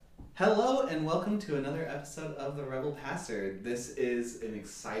Hello and welcome to another episode of The Rebel Pastor. This is an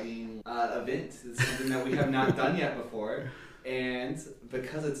exciting event. It's something that we have not done yet before. And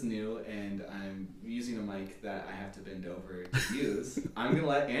because it's new and I'm using a mic that I have to bend over to use, I'm going to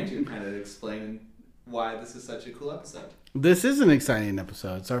let Andrew kind of explain why this is such a cool episode. This is an exciting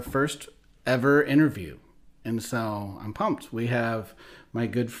episode. It's our first ever interview. And so I'm pumped. We have my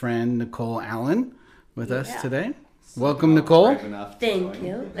good friend Nicole Allen with us today. Welcome, Nicole. Thank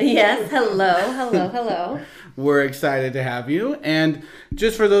you. Yes, hello. We're excited to have you. And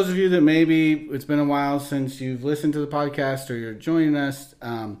just for those of you that maybe it's been a while since you've listened to the podcast or you're joining us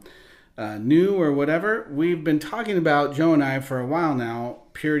new or whatever, we've been talking about, Joe and I, for a while now,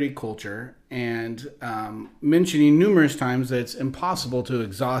 purity culture and mentioning numerous times that it's impossible to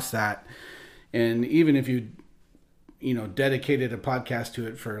exhaust that. And even if you dedicated a podcast to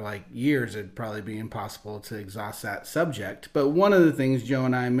it for like years, it'd probably be impossible to exhaust that subject. But one of the things Joe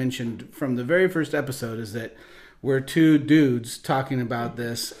and I mentioned from the very first episode is that we're two dudes talking about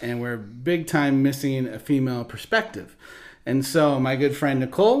this and we're big time missing a female perspective. And so my good friend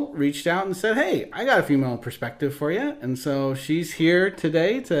Nicole reached out and said, hey, I got a female perspective for you. And so she's here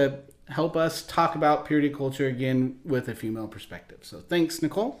today to help us talk about purity culture again with a female perspective. So thanks,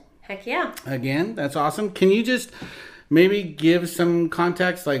 Nicole. Heck yeah. Again, that's awesome. Can you just maybe give some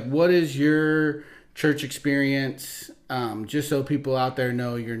context, like what is your church experience, just so people out there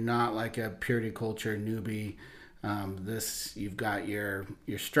know you're not like a purity culture newbie. You've got your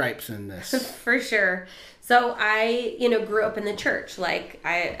stripes in this. For sure. So I, grew up in the church, like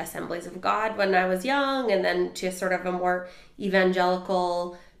Assemblies of God when I was young, and then to sort of a more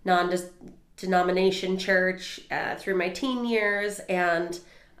evangelical, non-denomination church through my teen years, and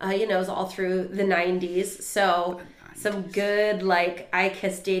it was all through the 90s. So some good, like, I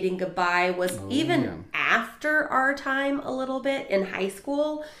Kissed Dating Goodbye was after our time a little bit in high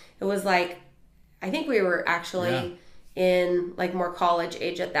school. It was like, I think we were actually in like more college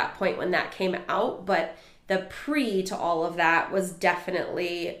age at that point when that came out. But the pre to all of that was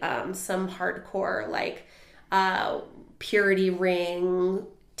definitely some hardcore, like, purity ring,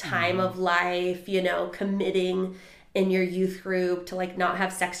 time of life, committing in your youth group to like not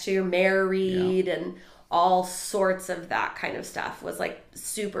have sex till you're married and all sorts of that kind of stuff was like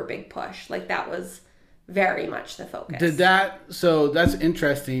super big push. Like that was very much the focus. So that's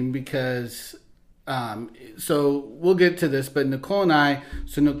interesting because, so we'll get to this, but Nicole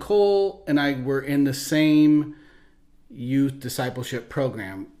and I were in the same youth discipleship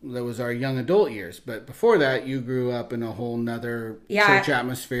program. That was our young adult years. But before that, you grew up in a whole nother church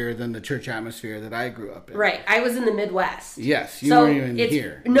atmosphere than the church atmosphere that I grew up in. Right. I was in the Midwest. Yes. You weren't even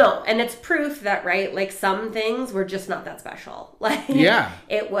here. No. And it's proof that, right, like some things were just not that special. Like,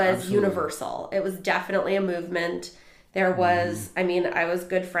 it was absolutely universal. It was definitely a movement. There was, I was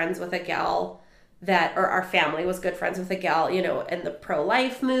good friends with a gal our family was good friends with a gal, in the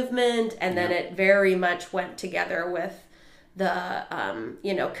pro-life movement. And then it very much went together with the,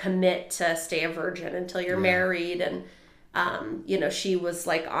 commit to stay a virgin until you're married. And, she was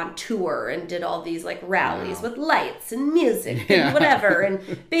like on tour and did all these like rallies with lights and music and whatever.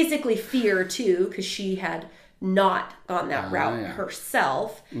 And basically fear too, because she had not gone that route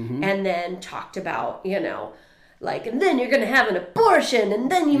herself. And then talked about, like, and then you're going to have an abortion,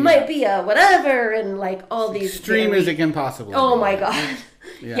 and then you might be a whatever, and like all these extreme as it can possibly. Oh my God.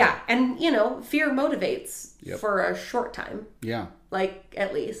 Yeah. And fear motivates for a short time. Yeah. Like,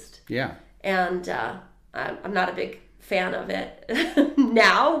 at least. Yeah. And I'm not a big fan of it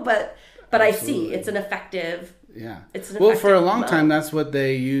now, but I see it's an effective. Yeah. Well, for a long time, that's what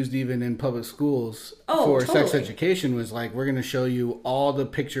they used even in public schools for sex education, was like, we're going to show you all the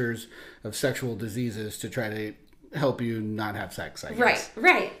pictures of sexual diseases to try to help you not have sex, I guess.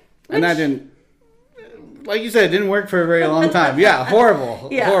 Right. And that didn't, like you said, it didn't work for a very long time. Yeah, horrible.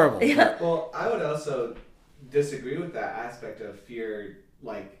 Horrible. Yeah. Well, I would also disagree with that aspect of fear,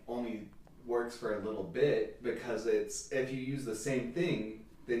 like, only works for a little bit, because it's, if you use the same thing,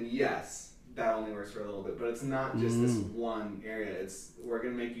 then yes, that only works for a little bit, but it's not just this one area. It's, we're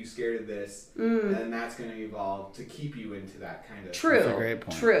going to make you scared of this, and that's going to evolve to keep you into that kind of... True. That's a great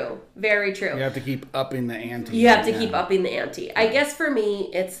point. True. Very true. You have to keep upping the ante. You have to keep upping the ante. I guess for me,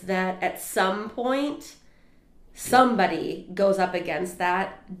 it's that at some point, somebody goes up against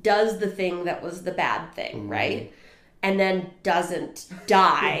that, does the thing that was the bad thing, right? And then doesn't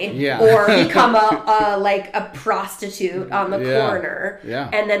die or become a prostitute on the corner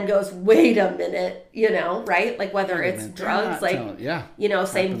and then goes, wait a minute, right? Like whether it's drugs, like,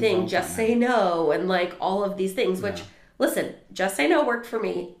 same thing, just say no. And like all of these things, which Listen, just say no worked for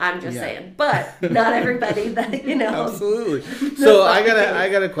me. I'm just saying, but not everybody that Absolutely. So I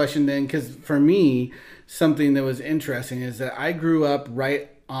got a question then, because for me, something that was interesting is that I grew up right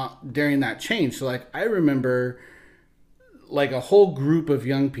during that change. So like I remember like a whole group of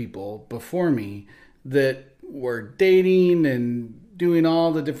young people before me that were dating and doing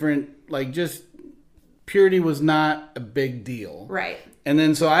all the different, like, just purity was not a big deal. Right. And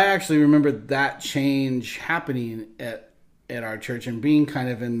then so I actually remember that change happening at our church and being kind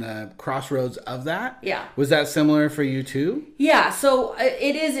of in the crossroads of that. Yeah. Was that similar for you too? Yeah. So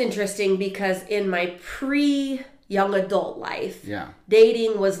it is interesting because in my pre-young adult life,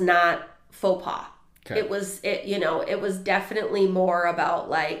 dating was not faux pas. Okay. It was definitely more about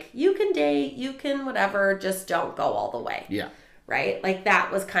like, you can date, you can whatever, just don't go all the way. Yeah. Right? Like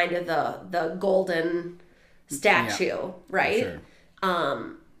that was kind of the golden statue, right?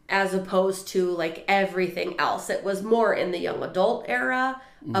 Sure. As opposed to like everything else. It was more in the young adult era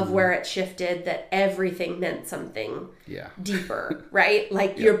of where it shifted that everything meant something deeper, right?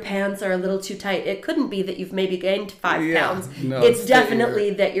 Like your pants are a little too tight. It couldn't be that you've maybe gained 5 pounds. No, it's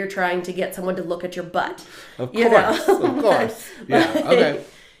definitely that you're trying to get someone to look at your butt. Of course, of course. Yeah, okay.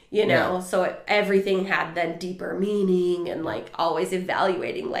 So everything had then deeper meaning and like always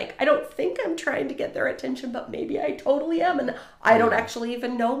evaluating, like, I don't think I'm trying to get their attention, but maybe I totally am. And I don't actually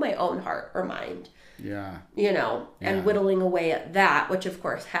even know my own heart or mind. Yeah. And whittling away at that, which of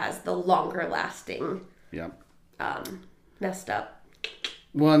course has the longer lasting, messed up.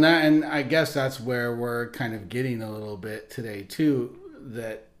 Well, and I guess that's where we're kind of getting a little bit today too,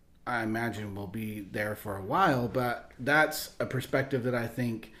 that I imagine will be there for a while, but that's a perspective that I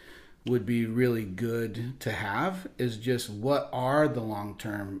think would be really good to have, is just what are the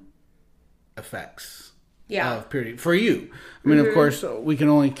long-term effects of purity for you. I mean, of course, we can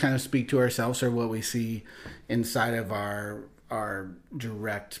only kind of speak to ourselves or what we see inside of our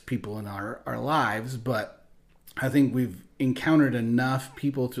direct people in our lives, but I think we've encountered enough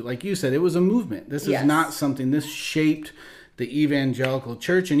people to, like you said, it was a movement. This is not something, this shaped the evangelical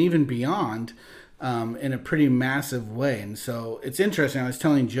church and even beyond in a pretty massive way. And so it's interesting. I was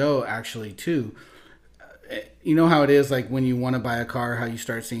telling Joe actually too, you know how it is like when you want to buy a car, how you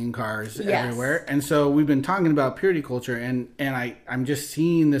start seeing cars everywhere. And so we've been talking about purity culture and I'm just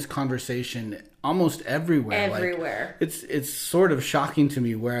seeing this conversation almost everywhere. Everywhere. Like, it's sort of shocking to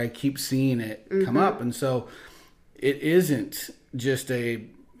me where I keep seeing it come up. And so it isn't just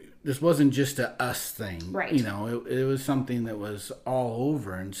this wasn't just a us thing. Right. It was something that was all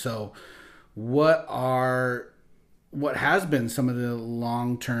over. And so what has been some of the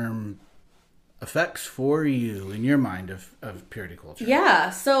long-term effects for you in your mind of purity culture? Yeah.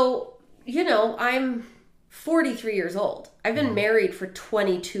 So, I'm 43 years old. I've been married for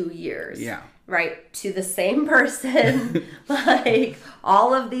 22 years. Yeah. Right. To the same person, like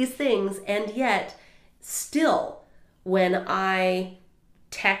all of these things. And yet still, when I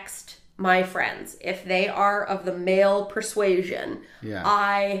text my friends, if they are of the male persuasion,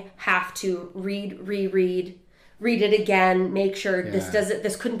 I have to read it again, make sure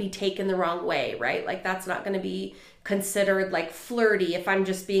this couldn't be taken the wrong way, right? Like that's not going to be considered like flirty if I'm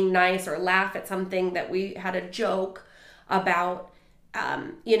just being nice or laugh at something that we had a joke about.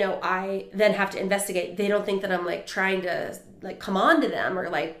 I then have to investigate. They don't think that I'm like trying to like come on to them or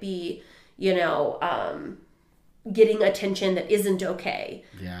like be, getting attention that isn't okay.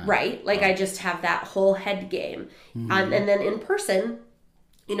 Yeah. Right? Like I just have that whole head game. And then in person,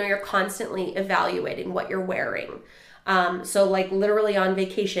 you're constantly evaluating what you're wearing. So like literally on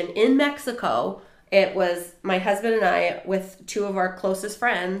vacation in Mexico, it was my husband and I with two of our closest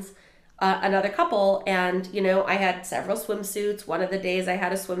friends, another couple. And, I had several swimsuits. One of the days I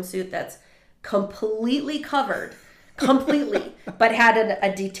had a swimsuit that's completely covered. But had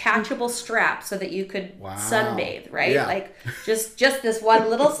a detachable strap so that you could sunbathe, right? Yeah. Like just this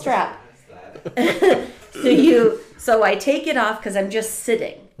one little strap. So I take it off because I'm just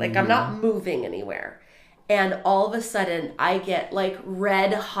sitting, like I'm not moving anywhere. And all of a sudden I get like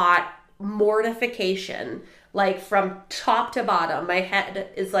red hot mortification, like from top to bottom. My head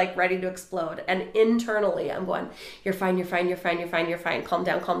is like ready to explode. And internally I'm going, you're fine. Calm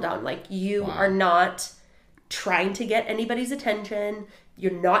down. Like you are not trying to get anybody's attention.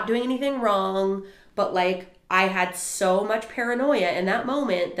 You're not doing anything wrong. But like I had so much paranoia in that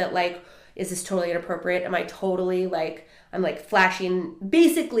moment that like, is this totally inappropriate? Am I totally like, I'm like flashing,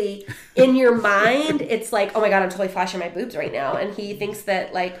 basically in your mind, it's like, oh my God, I'm totally flashing my boobs right now. And he thinks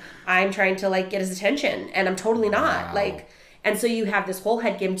that like, I'm trying to like get his attention and I'm totally not. Like, and so you have this whole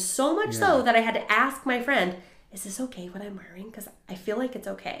head game, so much so that I had to ask my friend, is this okay what I'm wearing? Because I feel like it's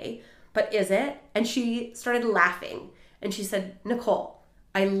okay. But is it? And she started laughing. And she said, Nicole,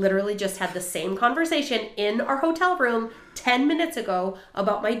 I literally just had the same conversation in our hotel room 10 minutes ago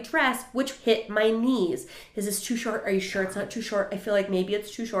about my dress, which hit my knees. Is this too short? Are you sure it's not too short? I feel like maybe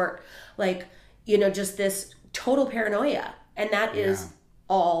it's too short. Like, just this total paranoia. And that is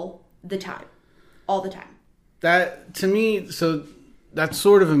all the time. All the time. That, to me, so that's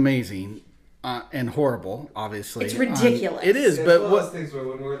sort of amazing and horrible, obviously. It's ridiculous. It is, it's but one of those things where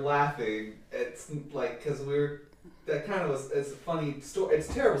when we're laughing, it's like, because that kind of it's a funny story.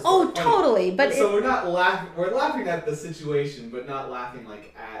 It's terrible story. Oh, totally. But so we're not laughing. We're laughing at the situation, but not laughing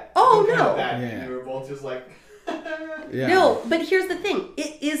like at. Oh no! We were both just like. No, but here's the thing.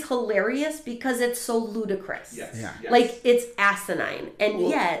 It is hilarious because it's so ludicrous. Yes. Yeah. Yes. Like it's asinine, and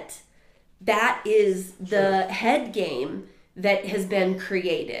yet that is the head game that has been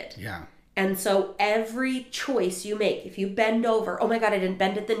created. Yeah. And so every choice you make, if you bend over, oh my God, I didn't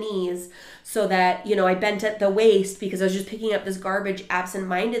bend at the knees so that, I bent at the waist because I was just picking up this garbage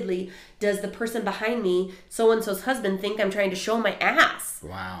absentmindedly. Does the person behind me, so-and-so's husband, think I'm trying to show my ass?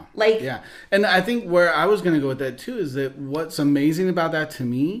 Wow. Like, yeah. And I think where I was going to go with that too is that what's amazing about that to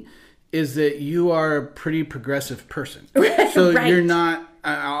me is that you are a pretty progressive person. So right. You're not,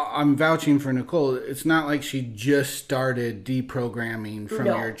 I'm vouching for Nicole. It's not like she just started deprogramming from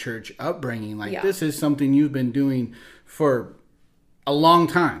your church upbringing. Like this is something you've been doing for a long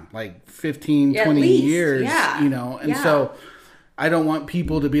time, like 15, 20 years, and so I don't want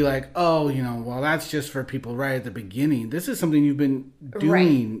people to be like, oh, well, that's just for people right at the beginning. This is something you've been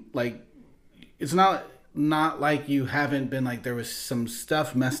doing. Like, it's not like you haven't been like there was some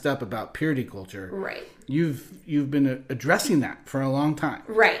stuff messed up about purity culture. Right. You've been addressing that for a long time.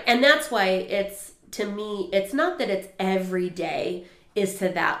 Right. And that's why it's, to me, it's not that it's every day is to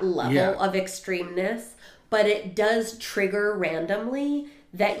that level of extremeness, but it does trigger randomly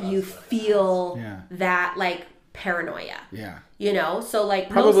that you feel that like paranoia. Yeah. So like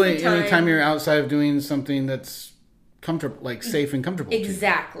probably most of the time, anytime you're outside of doing something that's comfortable, like safe and comfortable.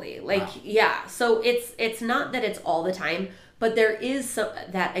 Exactly. Like, So it's not that it's all the time, but there is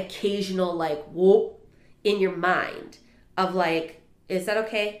that occasional like whoop in your mind of like, is that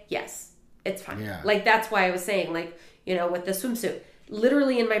okay? Yes, it's fine. Yeah. Like that's why I was saying like, with the swimsuit,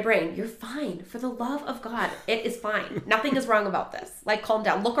 literally in my brain, you're fine. For the love of God, it is fine. Nothing is wrong about this. Like, calm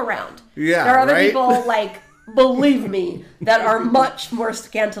down. Look around. Yeah. There are other people like, believe me, that are much more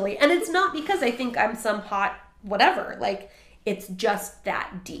scantily. And it's not because I think I'm some hot whatever. Like, it's just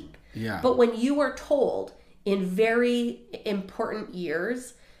that deep. Yeah. But when you are told in very important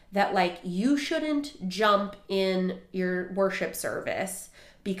years that like you shouldn't jump in your worship service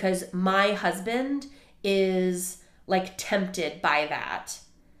because my husband is like tempted by that,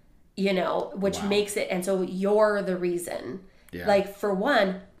 which makes it, and so you're the reason. Yeah. Like for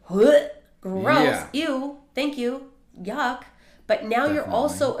one, gross, ew, thank you, yuck. But now you're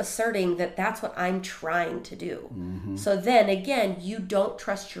also asserting that that's what I'm trying to do. Mm-hmm. So then again, you don't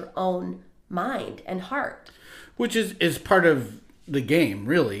trust your own mind and heart. Which is part of the game,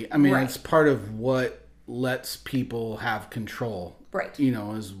 really. I mean, it's part of what lets people have control. Right.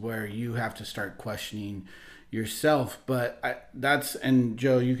 Is where you have to start questioning yourself. But and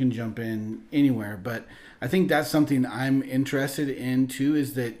Joe, you can jump in anywhere, but I think that's something I'm interested in too,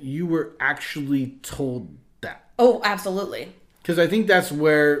 is that you were actually told that. Oh, absolutely. Because I think that's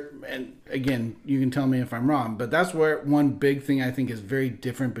where, and again, you can tell me if I'm wrong, but that's where one big thing I think is very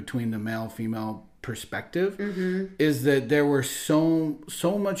different between the male-female perspective is that there were so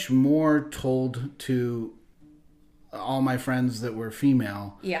much more told to all my friends that were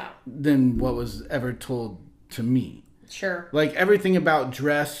female than what was ever told to me. Sure. Like everything about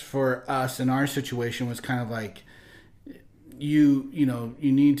dress for us in our situation was kind of like, you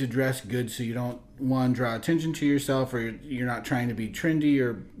need to dress good so you don't draw attention to yourself, or you're not trying to be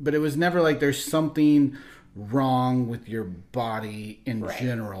trendy, but it was never like there's something wrong with your body in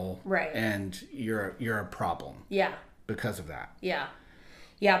general, and you're a problem because of that.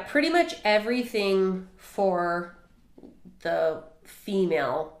 Pretty much everything for the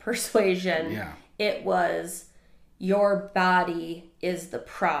female persuasion, it was your body is the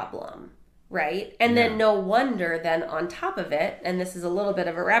problem, right? And then no wonder then on top of it, and this is a little bit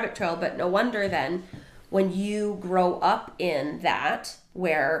of a rabbit trail, but no wonder then when you grow up in that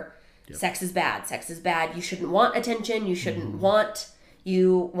where sex is bad, you shouldn't want attention, you shouldn't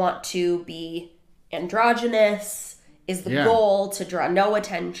you want to be androgynous is the goal, to draw no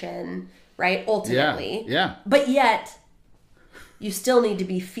attention, right? Ultimately. Yeah. But yet you still need to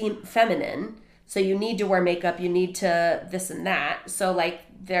be feminine. So you need to wear makeup, you need to this and that. So like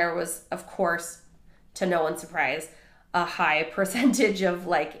there was, of course, to no one's surprise, a high percentage of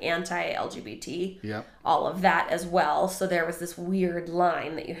like anti-LGBT, Yep. all of that as well. So there was this weird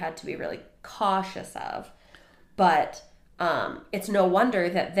line that you had to be really cautious of. But it's no wonder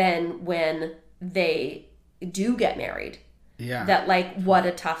that then when they do get married, that like what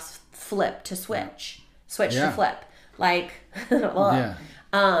a tough flip to switch to flip. Like,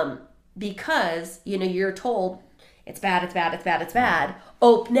 because, you know, you're told it's bad, it's bad, it's bad, it's bad.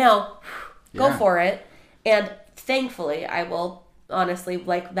 Oh, now go for it. And thankfully, I will honestly,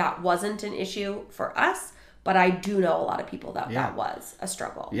 like, that wasn't an issue for us, but I do know a lot of people that that was a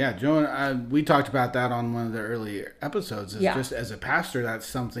struggle. Yeah, Joe and I, we talked about that on one of the earlier episodes. Just as a pastor, that's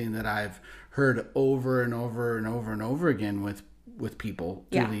something that I've heard over and over and over and over again with people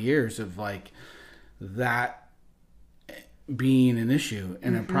through the years of like that being an issue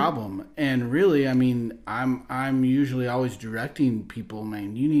and a problem. And really, I mean, I'm usually always directing people,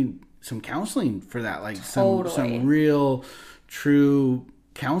 man, you need some counseling for that, like some real true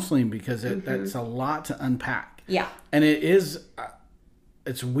counseling, because that's a lot to unpack. Yeah. And it is,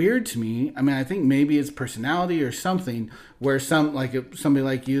 it's weird to me. I mean, I think maybe it's personality or something where somebody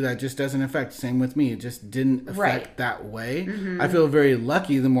like you, that just doesn't affect. Same with me. It just didn't affect that way. I feel very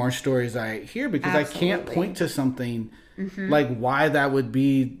lucky the more stories I hear, because I can't point to something like why that would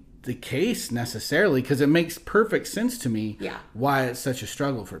be the case necessarily, because it makes perfect sense to me why it's such a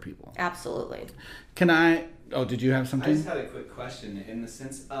struggle for people. Absolutely. Did you have something? I just had a quick question in the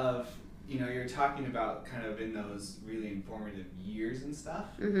sense of, you know, you're talking about kind of in those really informative years and stuff.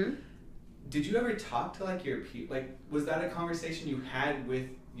 Did you ever talk to like your was that a conversation you had with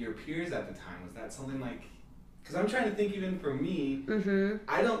your peers at the time? Was that something like, because I'm trying to think, even for me,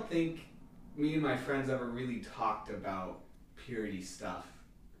 I don't think me and my friends ever really talked about purity stuff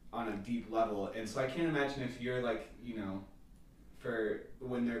on a deep level. And so I can't imagine if you're like, you know, for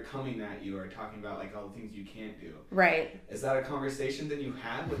when they're coming at you or talking about like all the things you can't do. Right. Is that a conversation that you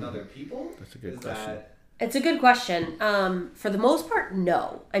had with other people? That's a good question. It's a good question. For the most part,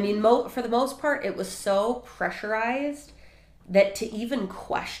 no. I mean, for the most part, it was so pressurized that to even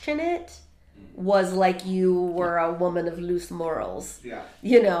question it was like you were a woman of loose morals. Yeah.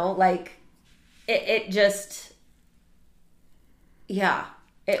 You know, like it just,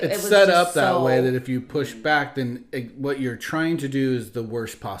 It's set up that way that if you push back, then what you're trying to do is the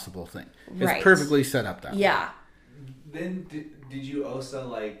worst possible thing. It's perfectly set up that way. Yeah. Then did you also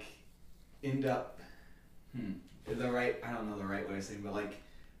like end up I don't know the right way of saying, but like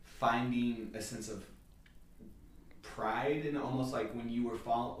finding a sense of pride in almost like when you were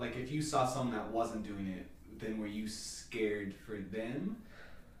like if you saw someone that wasn't doing it, then were you scared for them?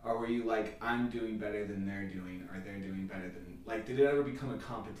 Or were you like, I'm doing better than they're doing, or they're doing better than... Like, did it ever become a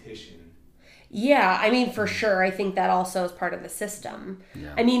competition? Yeah, I mean, for sure. I think that also is part of the system.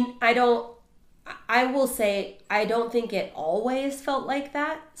 Yeah. I mean, I will say, I don't think it always felt like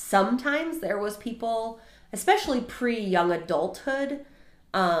that. Sometimes there was people, especially pre-young adulthood,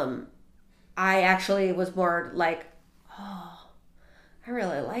 I actually was more like, oh, I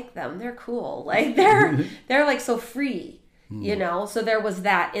really like them. They're cool. Like, they're like so free. You know, so there was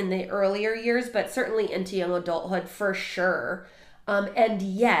that in the earlier years, but certainly into young adulthood for sure. And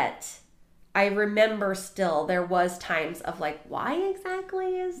yet, I remember still there was times of like, why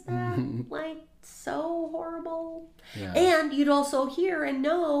exactly is that like so horrible? Yeah. And you'd also hear and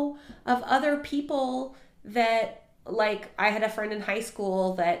know of other people that, like, I had a friend in high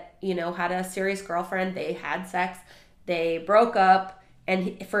school that, you know, had a serious girlfriend. They had sex. They broke up.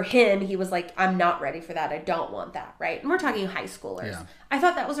 And for him, he was like, I'm not ready for that. I don't want that, right? And we're talking high schoolers. Yeah. I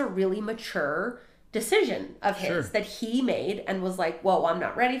thought that was a really mature decision of his that he made and was like, whoa, I'm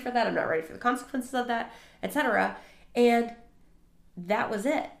not ready for that. I'm not ready for the consequences of that, etc. And that was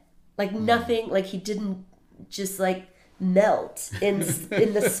it. Like nothing, like he didn't just like melt in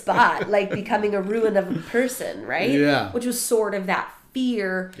the spot, like becoming a ruin of a person, right? Yeah. Which was sort of that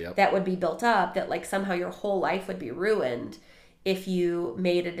fear that would be built up that like somehow your whole life would be ruined if you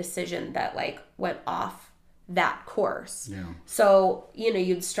made a decision that like went off that course. Yeah. So, you know,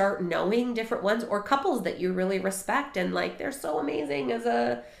 you'd start knowing different ones or couples that you really respect and like they're so amazing as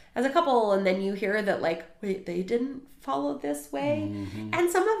a couple, and then you hear that like, wait, they didn't follow this way.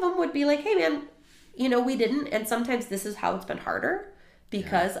 And some of them would be like, hey man, you know, we didn't, and sometimes this is how it's been harder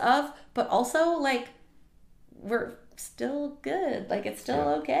because of, but also like we're still good, like it's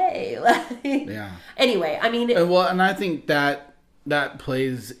still okay. Like, anyway, I mean and I think that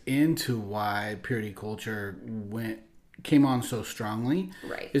plays into why purity culture came on so strongly,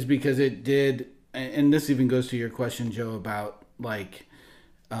 right? Is because it did, and this even goes to your question, Joe, about like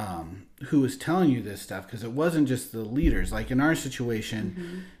who was telling you this stuff, because it wasn't just the leaders. Like in our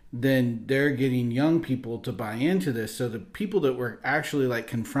situation, then they're getting young people to buy into this. So the people that were actually like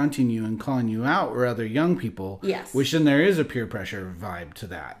confronting you and calling you out were other young people. Yes. Which then there is a peer pressure vibe to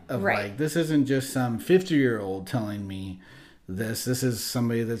that. Of Right. like, this isn't just some 50-year-old telling me this. This is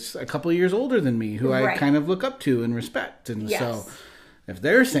somebody that's a couple of years older than me who I Right. kind of look up to and respect. And Yes. so if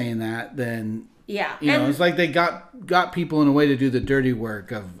they're saying that, then... Yeah. You know, And- it's like they got people in a way to do the dirty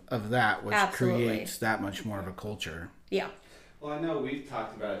work of that, which Absolutely. creates that much more of a culture. Yeah. Well, I know we've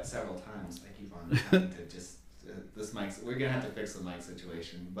talked about it several times. I keep on having to just this mic. We're gonna have to fix the mic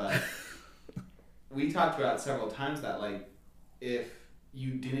situation, but we talked about it several times that like if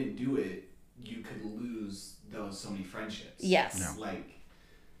you didn't do it, you could lose those so many friendships. Yes. No. Like,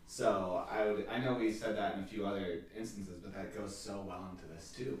 so I know we said that in a few other instances, but that goes so well into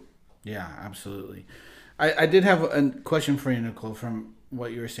this too. Yeah, absolutely. I did have a question for you, Nicole, from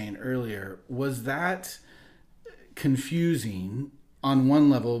what you were saying earlier. Was that confusing on one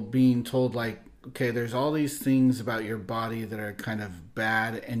level, being told like, okay, there's all these things about your body that are kind of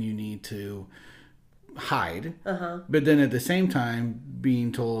bad and you need to hide, but then at the same time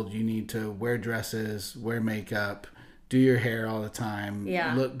being told you need to wear dresses, wear makeup, do your hair all the time,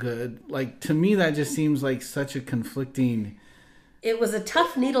 Yeah. look good? Like, to me, that just seems like such a conflicting... It was a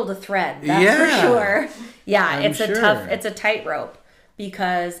tough needle to thread, that's Yeah. for sure. Yeah, I'm sure. it's a tightrope,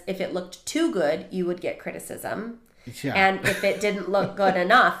 because if it looked too good, you would get criticism. Yeah. And if it didn't look good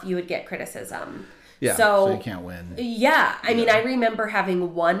enough, you would get criticism. Yeah, So you can't win. Yeah, I mean, I remember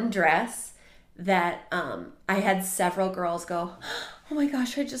having one dress that I had several girls go, "Oh my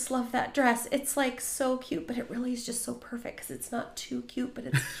gosh, I just love that dress. It's like so cute, but it really is just so perfect because it's not too cute, but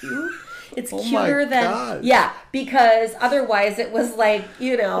it's cute. It's Oh my cuter than God. yeah, because otherwise it was like,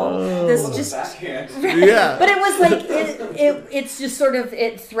 you know, this just Backhand. Yeah. but it was like it's just sort of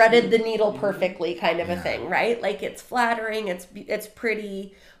it threaded the needle perfectly kind of a thing, right? Like it's flattering, it's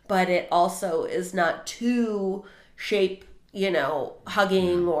pretty, but it also is not too shape, you know,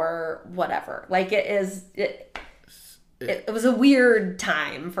 hugging or whatever. Like it was a weird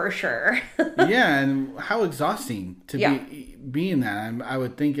time for sure. Yeah, and how exhausting to Yeah. be in that. I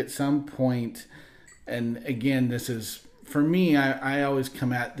would think at some point, and again, this is for me. I always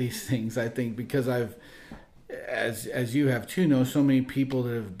come at these things. I think because I've, as you have too, know so many people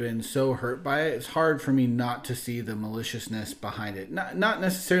that have been so hurt by it. It's hard for me not to see the maliciousness behind it. Not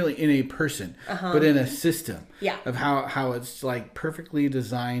necessarily in a person, but in a system. Yeah. Of how it's like perfectly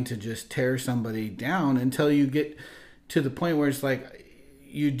designed to just tear somebody down until you get to the point where it's like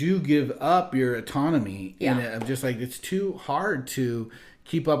you do give up your autonomy in it, of just like it's too hard to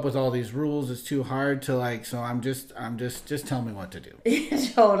keep up with all these rules. It's too hard to like, so I'm just tell me what to do.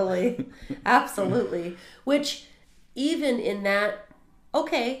 Totally. Absolutely. Which even in that,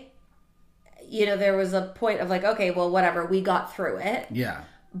 okay, you know, there was a point of like, okay, well, whatever, we got through it. Yeah.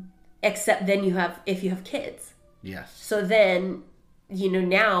 Except then if you have kids. Yes. So then, you know,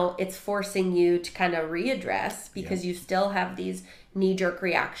 now it's forcing you to kind of readdress because you still have these knee-jerk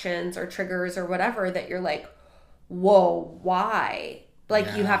reactions or triggers or whatever that you're like, whoa, why?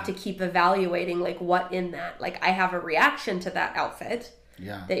 Like you have to keep evaluating like what in that. Like I have a reaction to that outfit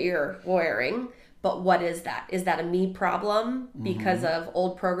that you're wearing, but what is that? Is that a me problem because of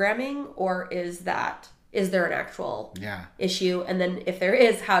old programming, or is there an actual issue? And then if there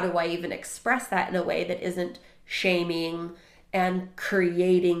is, how do I even express that in a way that isn't shaming and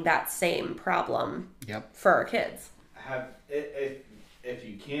creating that same problem for our kids? If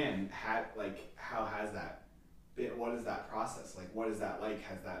you can, how has that been? What is that process like? What is that like?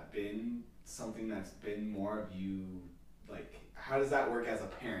 Has that been something that's been more of you? Like, how does that work as a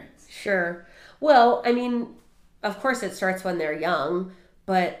parent? Sure. Well, I mean, of course it starts when they're young,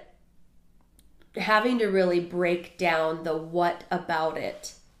 but having to really break down the what about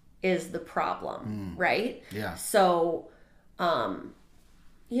it is the problem, right? Yeah. So,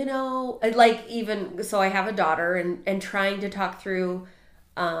 you know, like even, so I have a daughter and trying to talk through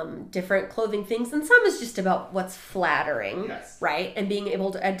different clothing things, and some is just about what's flattering, right? And being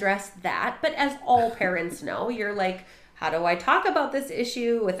able to address that. But as all parents know, you're like, how do I talk about this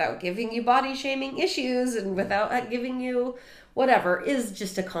issue without giving you body shaming issues and without giving you whatever, is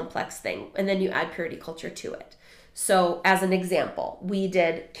just a complex thing. And then you add purity culture to it. So as an example, we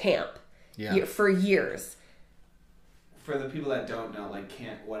did camp for years. For the people that don't know, like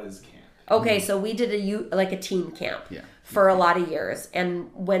what is camp? Okay, so we did a teen camp for a lot of years.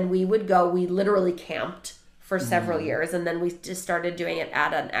 And when we would go, we literally camped for several years. And then we just started doing it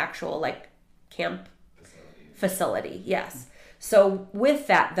at an actual like camp facility. Yes. So with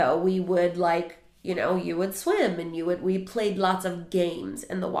that though, we would like, you know, you would swim and we played lots of games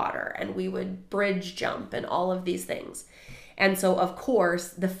in the water, and we would bridge jump and all of these things. And so, of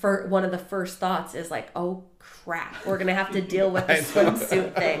course, one of the first thoughts is like, oh, crap, we're going to have to deal with the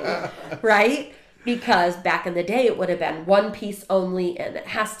swimsuit thing, right? Because back in the day, it would have been one piece only, and it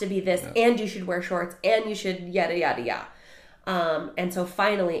has to be this, and you should wear shorts, and you should yada, yada, yada. And so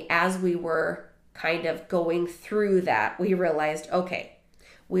finally, as we were kind of going through that, we realized, okay,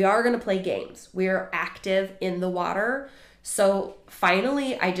 we are going to play games. We are active in the water. So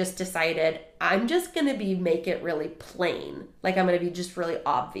finally, I just decided I'm just going to make it really plain. Like, I'm going to be just really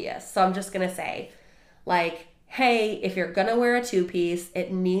obvious. So I'm just going to say, like, hey, if you're going to wear a two-piece,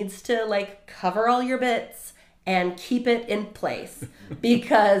 it needs to, like, cover all your bits and keep it in place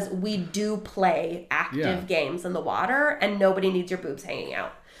because we do play active games in the water and nobody needs your boobs hanging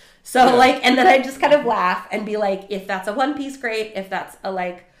out. So, like, and then I just kind of laugh and be like, if that's a one-piece, great. If that's a,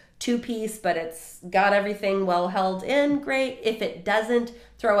 like, two-piece, but it's got everything well held in, great. If it doesn't,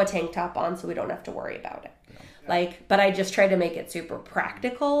 throw a tank top on so we don't have to worry about it. Yeah. Like, but I just try to make it super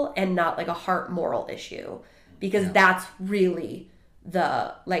practical and not like a heart moral issue, because that's really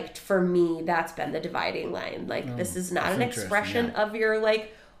like, for me, that's been the dividing line. Like, this is not an expression of your,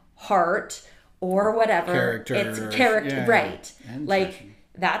 like, heart or whatever. Character. It's character, right. And like, fashion.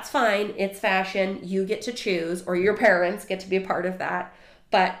 That's fine. It's fashion. You get to choose, or your parents get to be a part of that.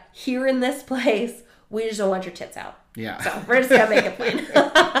 But here in this place, we just don't want your tits out. Yeah. So we're just going to make it plain.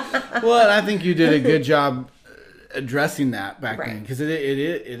 Well, I think you did a good job addressing that back then, because it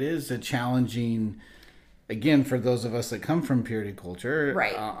is a challenging, again, for those of us that come from purity culture,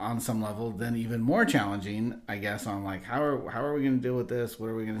 on some level, then even more challenging, I guess, on like, how are we going to deal with this? What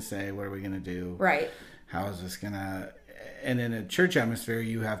are we going to say? What are we going to do? Right. How is this going to... And in a church atmosphere,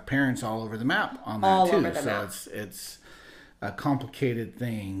 you have parents all over the map on that all too. Over the so map. It's a complicated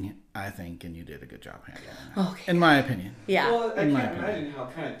thing, I think, and you did a good job handling that. Okay. In my opinion. Yeah. Well, I can't imagine how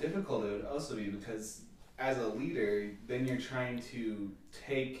kind of difficult it would also be, because as a leader, then you're trying to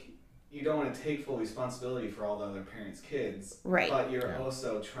you don't want to take full responsibility for all the other parents' kids. Right. But you're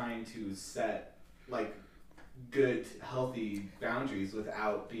also trying to set, like, good, healthy boundaries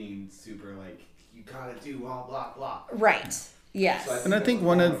without being super, like, you gotta do blah, blah, blah. Right. Yes. So And I think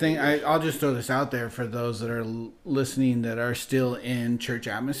one of the things, I'll just throw this out there for those that are listening that are still in church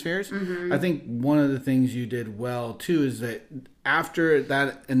atmospheres. Mm-hmm. I think one of the things you did well, too, is that after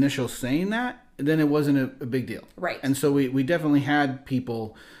that initial saying that, then it wasn't a big deal. Right. And so we definitely had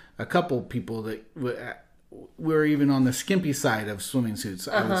a couple people that were even on the skimpy side of swimming suits,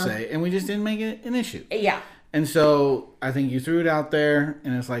 I would say, and we just didn't make it an issue. Yeah. And so I think you threw it out there,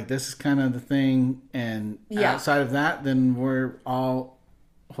 and it's like, this is kind of the thing. And outside of that, then we're all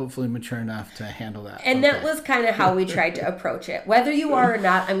hopefully mature enough to handle that. And that was kind of how we tried to approach it. Whether you are or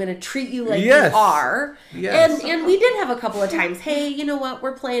not, I'm going to treat you like you are. Yes. And we did have a couple of times, hey, you know what?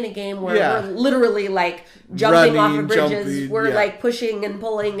 We're playing a game where we're literally like jumping off of bridges. We're like pushing and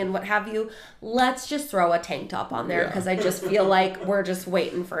pulling and what have you. Let's just throw a tank top on there, because I just feel like we're just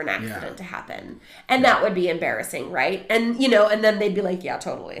waiting for an accident to happen. And that would be embarrassing, right? And, and then they'd be like, yeah,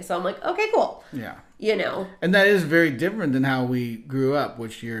 totally. So I'm like, okay, cool. Yeah. And that is very different than how we grew up,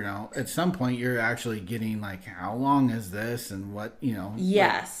 which, at some point you're actually getting like, how long is this and what,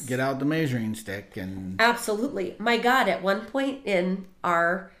 Yes. Like, get out the measuring stick and... Absolutely. My God, at one point in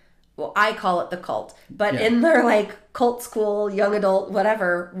our, I call it the cult, but in their like cult school, young adult,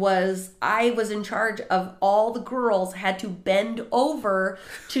 whatever, I was in charge of all the girls had to bend over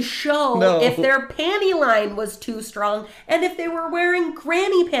to show if their panty line was too strong and if they were wearing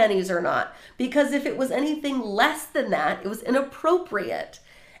granny panties or not. Because if it was anything less than that, it was inappropriate.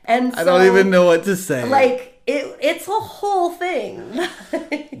 And so, I don't even know what to say. Like, it's a whole thing.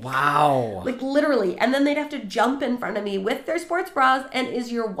 Wow. Like, literally. And then they'd have to jump in front of me with their sports bras. And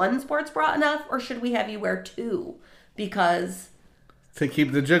is your one sports bra enough? Or should we have you wear two? Because... to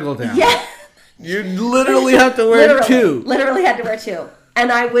keep the jiggle down. Yeah. You literally have to wear two. Literally had to wear two.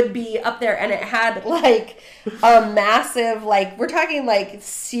 And I would be up there, and it had, like, a massive, like, we're talking, like,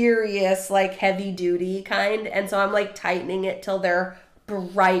 serious, like, heavy-duty kind. And so I'm, like, tightening it till they're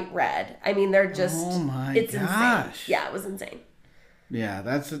bright red. I mean, they're just... oh, my it's gosh. insane. Yeah, it was insane. Yeah,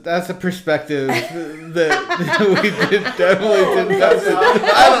 that's a perspective that we definitely didn't have to...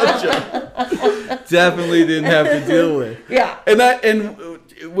 I don't joke. Definitely didn't have to deal with. Yeah. And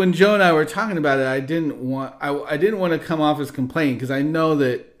when Joe and I were talking about it, I didn't want to come off as complaining, because I know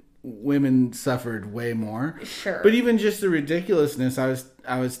that women suffered way more. Sure. But even just the ridiculousness,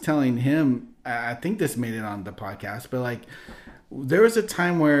 I was telling him, I think this made it on the podcast, but like, there was a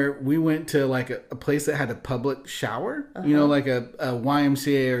time where we went to like a place that had a public shower, like a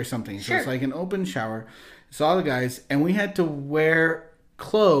YMCA or something. So it's like an open shower. It's all the guys, and we had to wear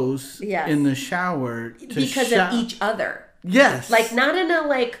clothes in the shower because of each other. Yes. Like, not in a,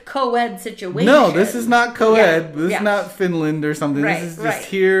 like, co-ed situation. No, this is not co-ed. Yeah, This yeah. is not Finland or something. Right, This is just right.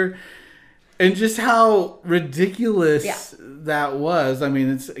 here. And just how ridiculous Yeah. that was. I mean,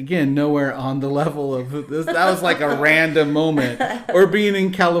 it's, again, nowhere on the level of this. That was like a random moment. Or being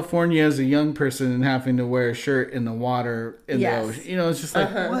in California as a young person and having to wear a shirt in the water in Yes. the ocean. You know, it's just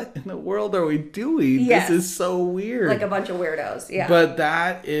like, what in the world are we doing? Yes. This is so weird. Like a bunch of weirdos, yeah. But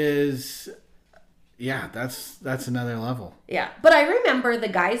that is... Yeah, that's another level. Yeah. But I remember the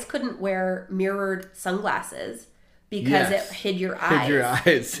guys couldn't wear mirrored sunglasses because Yes. it hid your eyes. Hid your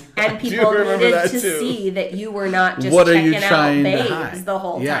eyes. And I do people remember needed that to too. see that you were not just What are you checking out trying to babes hide? the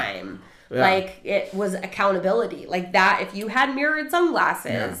whole Yeah. time. Yeah. Like, it was accountability. Like, that, if you had mirrored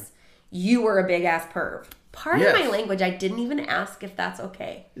sunglasses, you were a big-ass perv. Part Yes. of my language, I didn't even ask if that's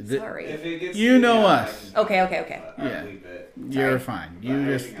okay. Sorry. If it gets You know I us. can- Okay. I'll Yeah. leave it. You're fine. You But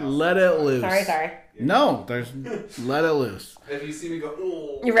just everything else let is it fine. loose. Sorry. No, let it loose. If you see me go,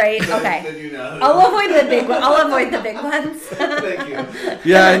 oh, Right, then, okay. then you know. I'll avoid the big one. I'll avoid the big ones. Thank you.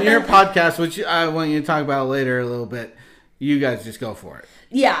 Yeah, and your podcast, which I want you to talk about later a little bit, you guys just go for it.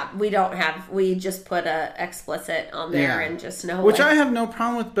 Yeah, we just put a explicit on there Yeah. and just know. Which like, I have no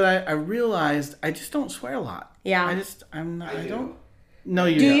problem with, but I realized I just don't swear a lot. Yeah. I do. don't. No,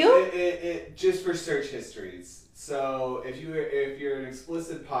 you Do don't. you? It just for search histories. So if you're an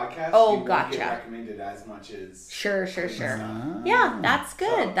explicit podcast, Oh, you won't gotcha. get recommended as much as. Sure. Ah. Yeah, that's good.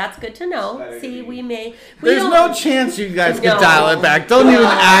 So, that's good to know. better See, to we be- may. There's don't- no chance you guys could No. dial it back. Don't even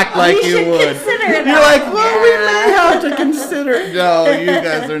act like We you should would. consider You're that. like, well, we may have to consider. No, you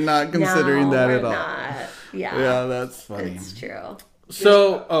guys are not considering No, that we're at all. not. Yeah, Yeah, that's funny. it's true.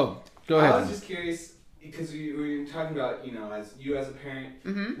 So, go I ahead. was just curious because we were talking about, as a parent.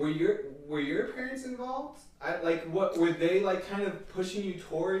 Mm-hmm. Were your parents involved? What were they like? Kind of pushing you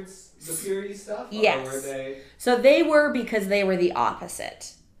towards the purity stuff? Yes. Or were they? So they were, because they were the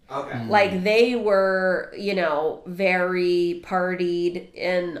opposite. Okay. Like, they were, very partied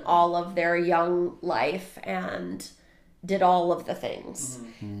in all of their young life and did all of the things.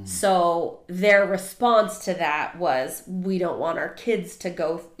 Mm-hmm. So their response to that was, we don't want our kids to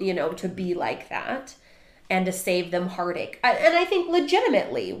go, to be like that and to save them heartache. And I think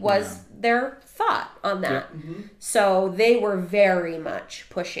legitimately was their thought on that. Yeah. Mm-hmm. So they were very much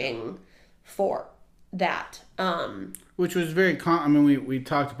pushing for that. Which was very I mean, we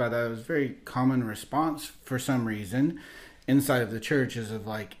talked about that. It was a very common response for some reason inside of the church, is of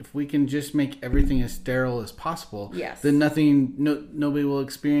like, if we can just make everything as sterile as possible, Yes. then nobody will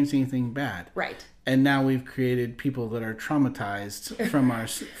experience anything bad. Right. And now we've created people that are traumatized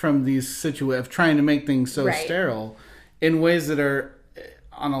from these of trying to make things so Right. sterile in ways that are,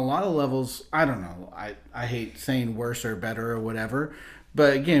 on a lot of levels, I don't know. I hate saying worse or better or whatever.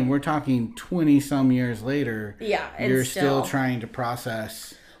 But again, we're talking 20 some years later. Yeah, and You're still still trying to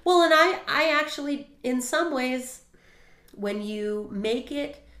process. Well, and I actually, in some ways, when you make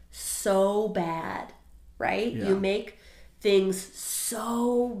it so bad, right? Yeah. You make things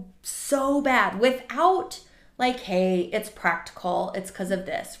so bad without, like, hey, it's practical, it's because of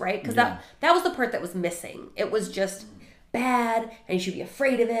this, right? Because that was the part that was missing. It was just bad, and you should be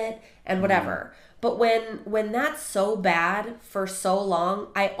afraid of it, and whatever. But when that's so bad for so long,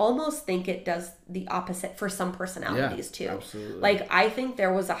 I almost think it does the opposite for some personalities too. Absolutely. Like, I think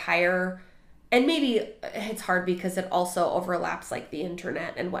there was a higher, and maybe it's hard because it also overlaps like the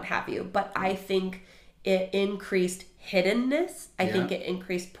internet and what have you, but I think it increased hiddenness. I think it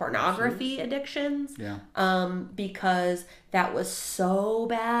increased pornography addictions. Yeah. Because that was so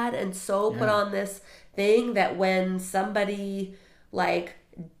bad and so put on this thing that when somebody like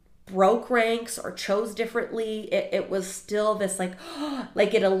broke ranks or chose differently, it was still this like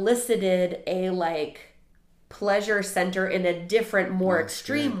like it elicited a like pleasure center in a different, more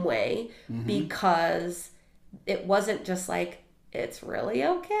extreme way, because it wasn't just like, it's really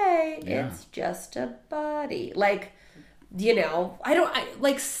okay, it's just a body, like, I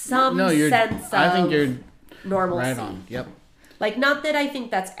like some sense of, I think you're normalcy. right on. Yep. Like, not that I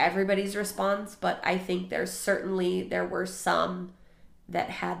think that's everybody's response, but I think there were some that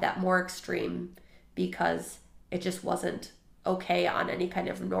had that more extreme because it just wasn't okay on any kind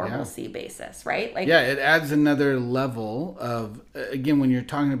of normalcy basis, right? Like, Yeah, it adds another level of, again, when you're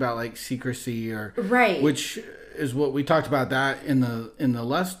talking about like secrecy or right, which is what we talked about that in the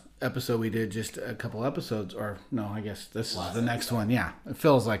last episode we did just a couple episodes, or no, I guess this is the next one. Yeah, it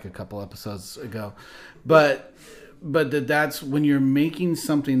feels like a couple episodes ago, but that's when you're making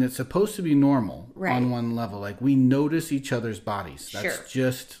something that's supposed to be normal on one level. Like, we notice each other's bodies. That's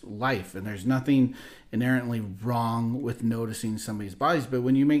just life, and there's nothing inherently wrong with noticing somebody's bodies. But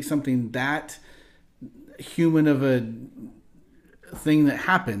when you make something that human of a thing that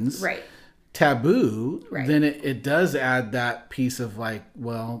happens. Right. Taboo, Right. then it does add that piece of like,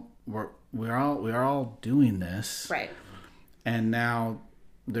 well, we're all doing this. Right. And now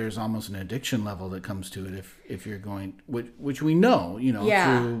there's almost an addiction level that comes to it if you're going, which we know,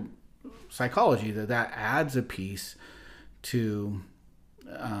 through psychology, that adds a piece to,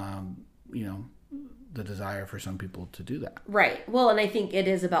 the desire for some people to do that. Right. Well, and I think it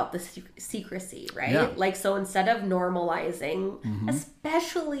is about the secrecy, right? Yeah. Like, so instead of normalizing,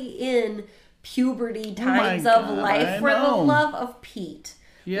 especially in puberty times of God, life, for the love of Pete,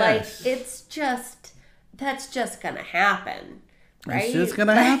 Yes. like, that's just going to happen. Right? It's just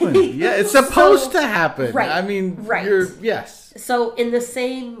gonna happen. Yeah, it's supposed to happen. Right, I mean, right. Yes. So in the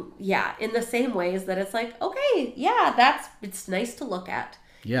same ways that it's like, okay, yeah, it's nice to look at.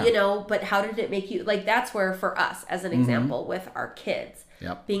 Yeah. But how did it make you, like, that's where for us, as an example, with our kids,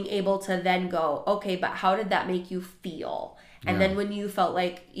 Yep. being able to then go, okay, but how did that make you feel? And then when you felt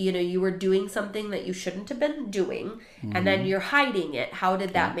like, you were doing something that you shouldn't have been doing, and then you're hiding it, how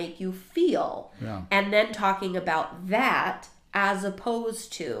did that make you feel? Yeah. And then talking about that as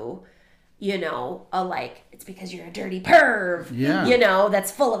opposed to, it's because you're a dirty perv, Yeah.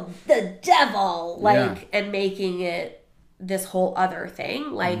 That's full of the devil, and making it this whole other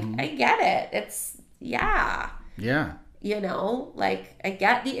thing. Like, I get it. It's, Yeah. like, I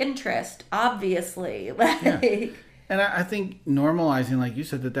get the interest, obviously. Like, And I think normalizing, like you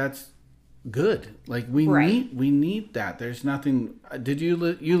said, that's good. Like we need that. There's nothing. Did you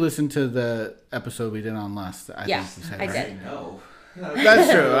listen to the episode we did on lust? Yes, think you said, I right? did. No. That's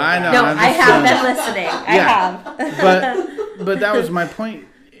true. I know. No, I have been listening. I have. But that was my point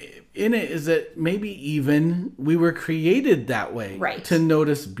in it, is that maybe even we were created that way, Right. to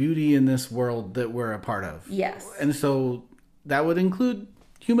notice beauty in this world that we're a part of. Yes. And so that would include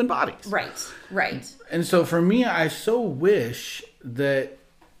human bodies. Right. And so for me, I so wish that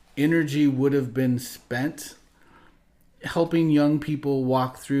energy would have been spent helping young people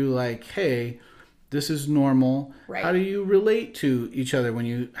walk through, like, hey, this is normal. Right. How do you relate to each other when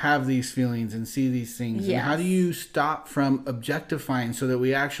you have these feelings and see these things? Yes. And how do you stop from objectifying so that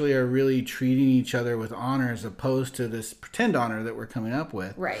we actually are really treating each other with honor, as opposed to this pretend honor that we're coming up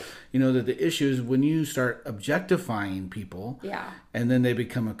with? Right. That the issue is when you start objectifying people, and then they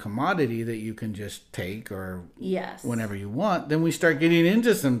become a commodity that you can just take or whenever you want, then we start getting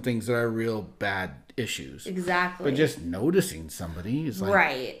into some things that are real bad issues. Exactly. But just noticing somebody is like...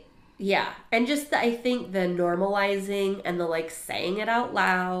 Right. Yeah. And just, I think the normalizing and the, like, saying it out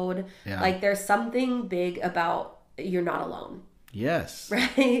loud, like, there's something big about you're not alone. Yes.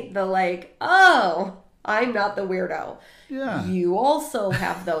 Right? The, like, oh, I'm not the weirdo. Yeah. You also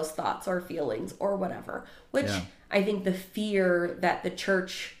have those thoughts or feelings or whatever, which I think the fear that the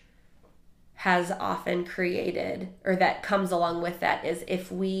church has often created, or that comes along with that, is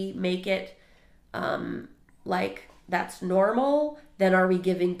if we make it like that's normal, then are we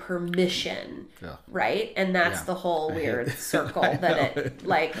giving permission? Right? And that's the whole weird circle that it,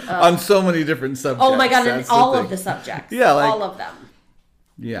 like... on so many different subjects. Oh my God, and all of the subjects. Yeah, like... all of them.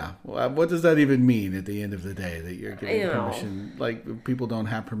 Yeah. Well, what does that even mean at the end of the day, that you're giving permission? Like, people don't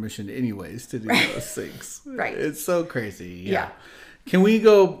have permission anyways to do those things. Right. It's so crazy. Yeah. Can we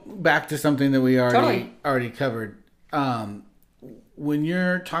go back to something that we already covered? When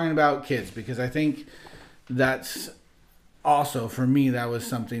you're talking about kids, because I think that's also, for me, that was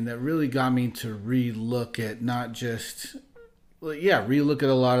something that really got me to relook at not just... relook at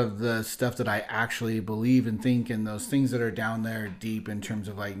a lot of the stuff that I actually believe and think, and those things that are down there deep in terms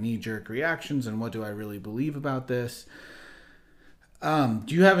of, like, knee-jerk reactions and what do I really believe about this. Do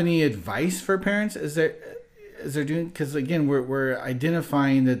you have any advice for parents as they're doing? Because, again, we're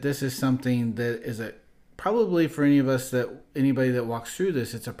identifying that this is something that is probably for anybody that walks through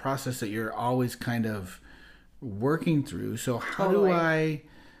this, it's a process that you're always kind of working through. So how do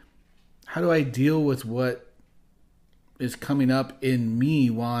I deal with what is coming up in me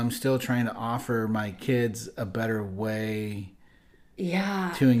while I'm still trying to offer my kids a better way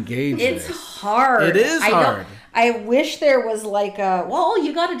to engage It's this? hard. It is hard. I wish there was like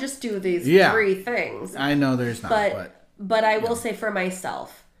you got to just do these 3 things. I know there's not. But I will say for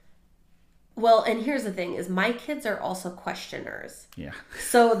myself, well, and here's the thing, is my kids are also questioners. Yeah.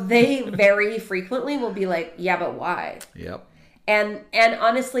 So they very frequently will be like, yeah, but why? Yep. And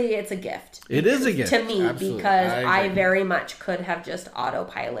honestly, it's a gift. It is a gift to me. Absolutely. Because I very much could have just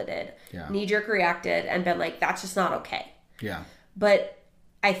autopiloted, knee-jerk reacted, and been like, that's just not okay. Yeah. But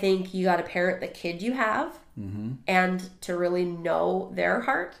I think you got to parent the kid you have, and to really know their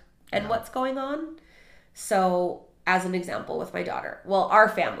heart and what's going on. So, as an example with my daughter, well, our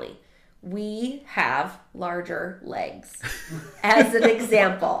family, we have larger legs. As an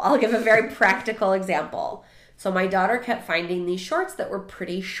example, I'll give a very practical example. So my daughter kept finding these shorts that were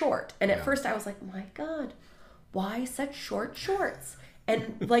pretty short. And at first I was like, my God, why such short shorts?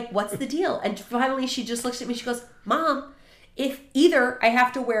 And like, what's the deal? And finally she just looks at me, she goes, Mom, if either I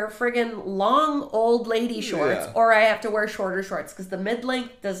have to wear friggin' long old lady shorts or I have to wear shorter shorts because the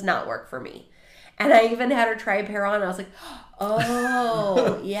mid-length does not work for me. And I even had her try a pair on. And I was like,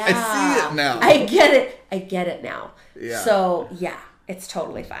 oh, yeah. I see it now. I get it. I get it now. Yeah. So, yeah, it's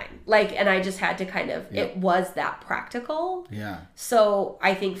totally fine. Like, and I just had to kind of, it was that practical. Yeah. So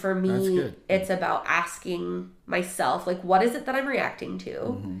I think for That's me, good. it's about asking myself, like, what is it that I'm reacting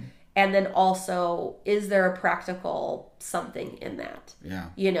to? And then also, is there a practical something in that? Yeah.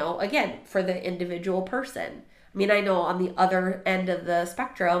 You know, again, for the individual person. I mean, I know on the other end of the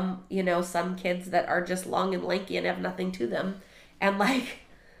spectrum, you know, some kids that are just long and lanky and have nothing to them. And like,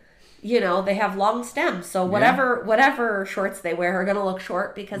 you know, they have long stems. So whatever shorts they wear are going to look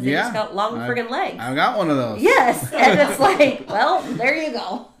short because they just got long friggin' legs. I got one of those. Yes. And it's like, well, there you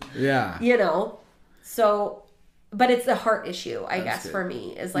go. Yeah. You know, so, but it's a heart issue, I guess, good. for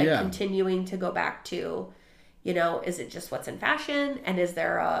me, is like continuing to go back to, you know, is it just what's in fashion? And is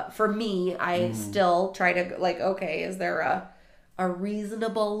there for me, I still try to like, okay, is there a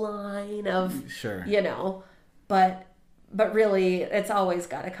reasonable line of, you know, but really it's always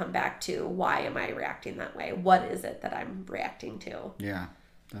got to come back to why am I reacting that way? What is it that I'm reacting to? Yeah,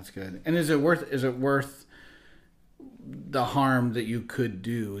 that's good. And is it worth the harm that you could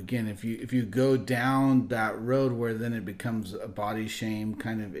do? Again, if you go down that road where then it becomes a body shame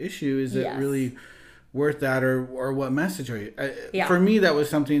kind of issue, is it really worth that, or what message are you? For me, that was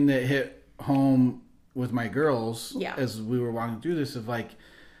something that hit home with my girls as we were walking through this, of like,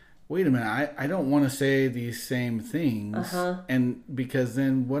 wait a minute, I don't want to say these same things, and because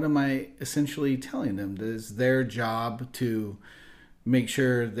then what am I essentially telling them? It's their job to make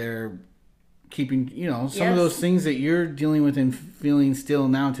sure they're keeping, you know, some of those things that you're dealing with and feeling still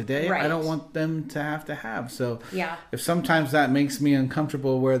now today. I don't want them to have. So if sometimes that makes me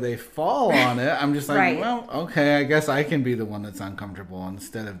uncomfortable where they fall on it, I'm just like, well, okay, I guess I can be the one that's uncomfortable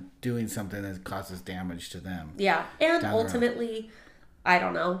instead of doing something that causes damage to them. Yeah. And ultimately, I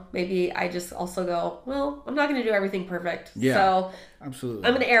don't know, maybe I just also go, well, I'm not going to do everything perfect. Yeah, so absolutely.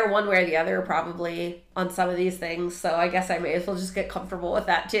 I'm going to err one way or the other probably on some of these things. So I guess I may as well just get comfortable with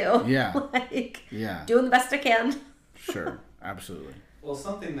that too. Yeah. Like, doing the best I can. Sure, absolutely. Well,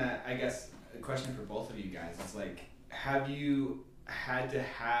 something that I guess a question for both of you guys is like, have you had to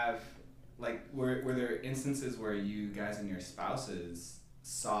have, like, were there instances where you guys and your spouses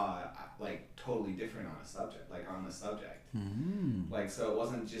saw like totally different on the subject? Like, so it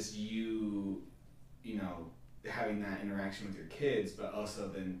wasn't just you know, having that interaction with your kids, but also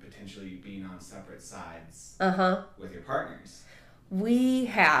then potentially being on separate sides with your partners. We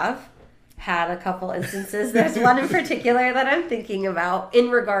have had a couple instances. There's one in particular that I'm thinking about in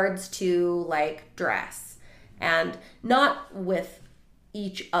regards to like dress, and not with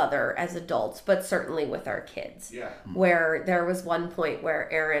each other as adults, but certainly with our kids. Yeah. Where there was one point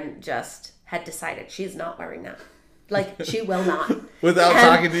where Erin just had decided she's not wearing that. Like, she will not. Without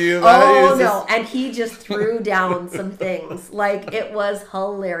talking to you about it? Oh, no. And he just threw down some things. Like, it was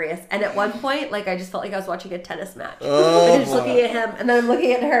hilarious. And at one point, like, I just felt like I was watching a tennis match. Oh, I'm just looking at him, and then I'm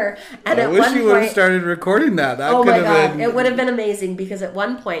looking at her. And I wish you would have started recording that. That oh, could my have God. been... It would have been amazing, because at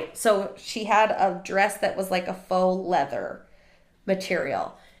one point, so she had a dress that was like a faux leather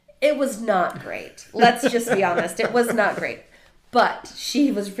material. It was not great. Let's just be honest. It was not great. But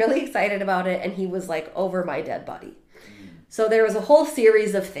she was really excited about it, and he was like, over my dead body. So there was a whole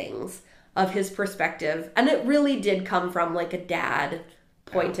series of things of his perspective, and it really did come from like a dad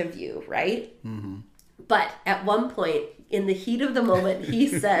point of view, right? But at one point, in the heat of the moment, he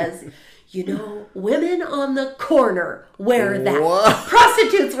says, you know, women on the corner wear that. What?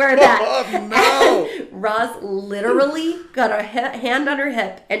 Prostitutes wear that. Oh, no. And Roz literally got a hand on her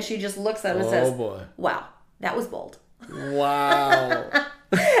hip, and she just looks at him and says, boy. wow, that was bold. Wow.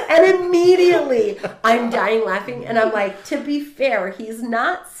 And immediately I'm dying laughing, and I'm like, to be fair, he's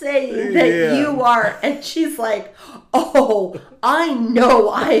not saying that you are. And she's like, oh, I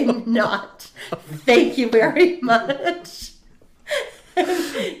know I'm not. Thank you very much.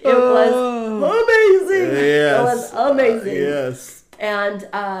 It was amazing. Yes. It was amazing. Yes. And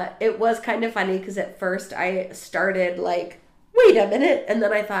it was kind of funny, because at first I started like wait a minute. And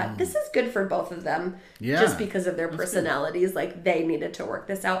then I thought, this is good for both of them. Yeah. Just because of their personalities. Like, they needed to work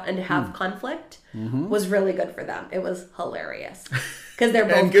this out, and to have conflict was really good for them. It was hilarious. Because they're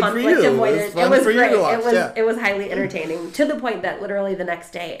both conflict avoidant. It was great. It was highly entertaining. To the point that literally the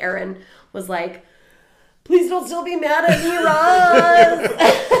next day, Aaron was like, please don't still be mad at me, Roz.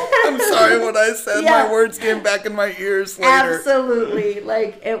 I'm sorry what I said. My words came back in my ears later. Absolutely.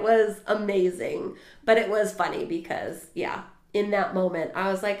 Like, it was amazing. But it was funny because, in that moment,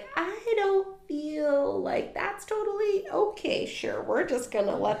 I was like, I don't feel like that's totally okay. Sure, we're just going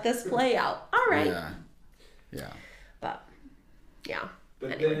to let this play out. All right. Yeah. But, yeah.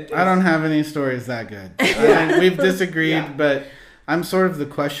 But anyway. I don't have any stories that good. I mean, we've disagreed, but I'm sort of the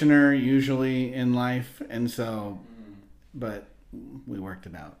questioner usually in life. And so, but we worked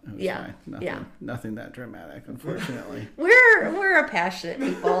it out. It was fine. Nothing that dramatic, unfortunately. We're a passionate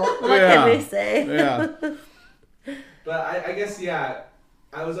people. What can we say? Yeah. But I guess,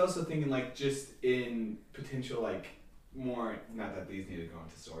 I was also thinking, like, just in potential, like, more, not that these need to go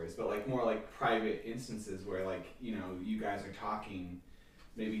into stories, but, like, more, like, private instances where, like, you know, you guys are talking,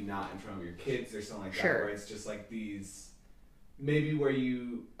 maybe not in front of your kids or something like that, where it's just, like, these, maybe where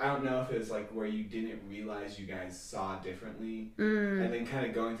you, I don't know if it was, like, where you didn't realize you guys saw differently, and then kind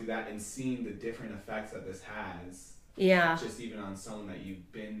of going through that and seeing the different effects that this has. Yeah. Just even on someone that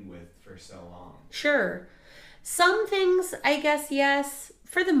you've been with for so long. Sure. Some things, I guess, yes.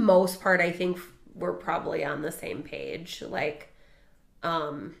 For the most part, I think we're probably on the same page. Like,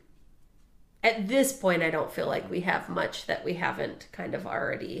 at this point, I don't feel like we have much that we haven't kind of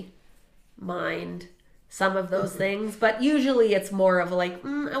already mined some of those things. But usually it's more of like,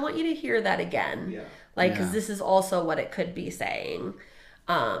 I want you to hear that again. Yeah. Like, because this is also what it could be saying.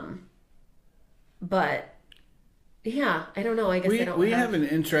 But... yeah, I don't know. I guess we have an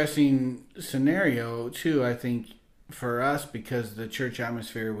interesting scenario too. I think for us, because the church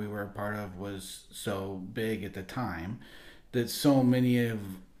atmosphere we were a part of was so big at the time, that so many of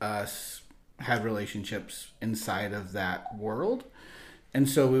us had relationships inside of that world, and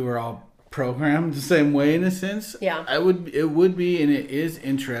so we were all programmed the same way in a sense. Yeah, it would be, and it is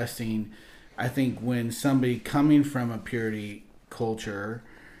interesting. I think when somebody coming from a purity culture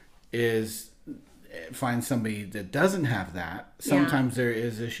finds somebody that doesn't have that, sometimes there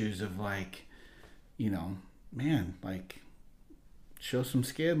is issues of like, you know, man, like, show some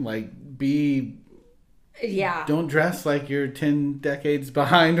skin, like, don't dress like you're 10 decades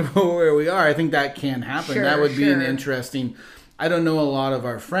behind where we are. I think that can happen. That would be an interesting, I don't know a lot of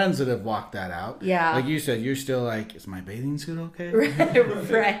our friends that have walked that out. Yeah. Like you said, you're still like, is my bathing suit okay?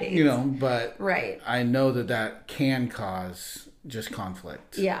 Right. You know, but I know that can cause just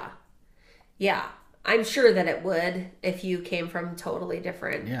conflict. Yeah. Yeah. I'm sure that it would if you came from totally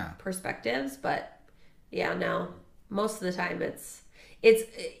different perspectives, but no. Most of the time it's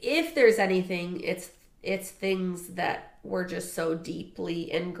if there's anything, it's things that were just so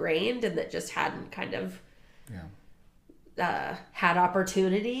deeply ingrained and that just hadn't kind of had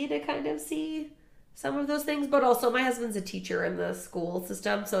opportunity to kind of see some of those things. But also my husband's a teacher in the school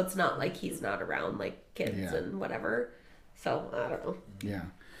system, so it's not like he's not around like kids and whatever. So I don't know. Yeah.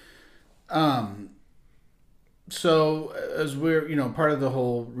 So as we're, part of the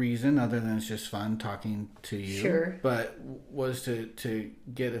whole reason, other than it's just fun talking to you, but was to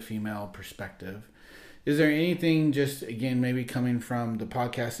get a female perspective. Is there anything, just again, maybe coming from the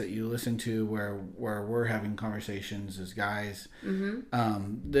podcast that you listen to where we're having conversations as guys,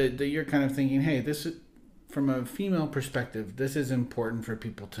 that you're kind of thinking, hey, this is, from a female perspective, this is important for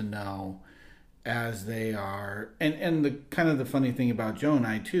people to know as they are. And the kind of the funny thing about Joe and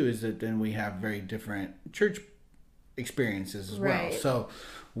I too is that then we have very different church experiences as well. So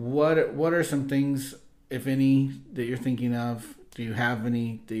what are some things, if any, that you're thinking of? Do you have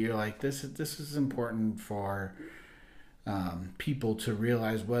any that you're like, this is important for people to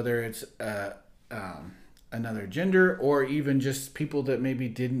realize, whether it's another gender or even just people that maybe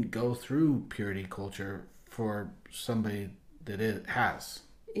didn't go through purity culture, for somebody that it has?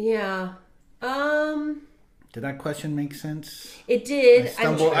 Yeah. Did that question make sense? It did.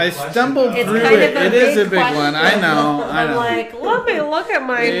 I stumbled through it. It is a big one. I know. I'm like, let me look at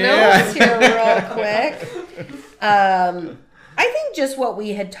my notes here real quick. I think just what we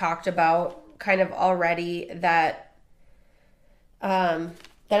had talked about kind of already, that I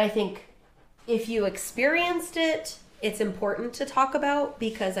think if you experienced it, it's important to talk about,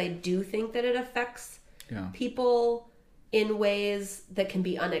 because I do think that it affects people in ways that can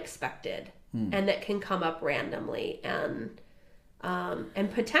be unexpected. And that can come up randomly and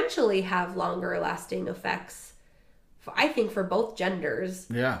potentially have longer lasting effects, I think, for both genders.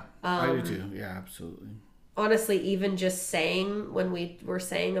 Yeah, I do too. Yeah, absolutely. honestly, even just saying, when we were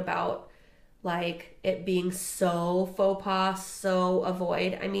saying about like it being so faux pas, so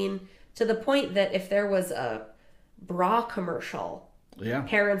avoid, I mean, to the point that if there was a bra commercial,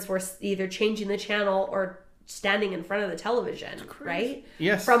 parents were either changing the channel or standing in front of the television, right?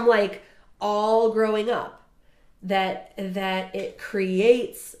 Yes. From like all growing up, that it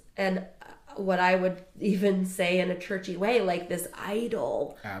creates an, what I would even say in a churchy way, like this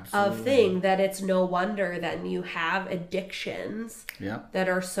idol of thing, that it's no wonder that you have addictions that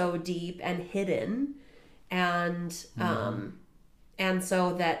are so deep and hidden. And and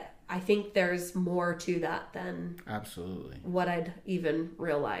so that I think there's more to that than what I'd even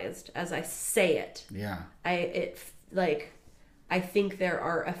realized as I say it. I think there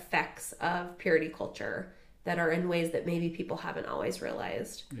are effects of purity culture that are in ways that maybe people haven't always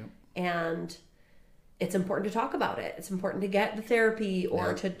realized. And it's important to talk about it. It's important to get the therapy,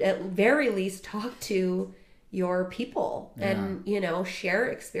 or to at very least talk to your people and, you know, share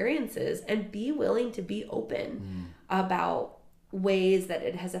experiences and be willing to be open about ways that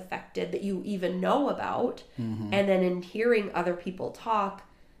it has affected that you even know about. And then in hearing other people talk,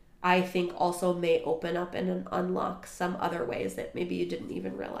 I think also may open up and unlock some other ways that maybe you didn't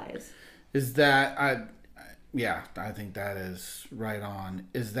even realize. Is that, I think that is right on.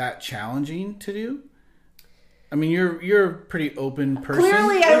 Is that challenging to do? I mean, you're a pretty open person.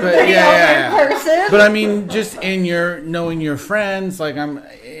 Clearly, I'm a pretty open person. But I mean, just in knowing your friends, like I'm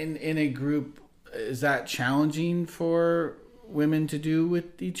in a group, is that challenging for women to do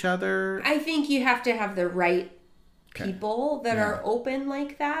with each other? I think you have to have the right people that are open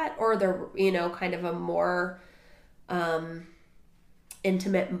like that, or the, you know, kind of a more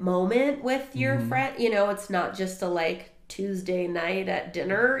intimate moment with your friend. You know, it's not just a like Tuesday night at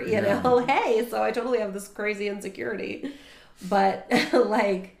dinner, you know, hey, so I totally have this crazy insecurity, but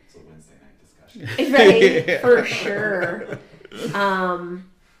like it's a Wednesday night discussion. Right, for sure.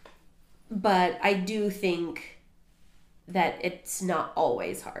 But I do think that it's not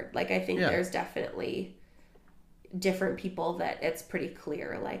always hard. Like, I think there's definitely different people that it's pretty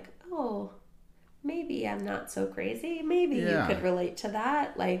clear, like, oh, maybe I'm not so crazy. Maybe you could relate to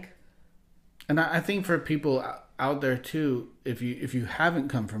that. Like, and I think for people out there too, if you haven't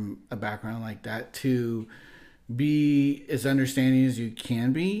come from a background like that, to be as understanding as you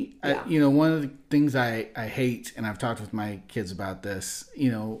can be. You know, one of the things I hate, and I've talked with my kids about this,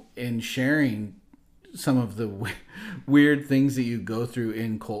 you know, in sharing some of the weird things that you go through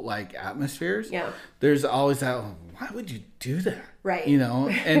in cult-like atmospheres. There's always that, oh, why would you do that? Right. You know,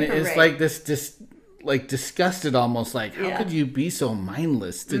 and it's like this like disgusted almost, like, how could you be so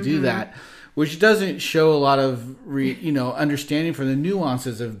mindless to do that? Which doesn't show a lot of, understanding for the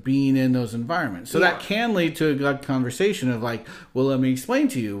nuances of being in those environments. So that can lead to a good conversation of like, well, let me explain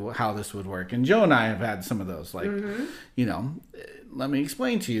to you how this would work. And Joe and I have had some of those, like, you know, let me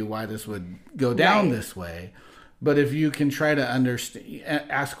explain to you why this would go down this way. But if you can try to understand,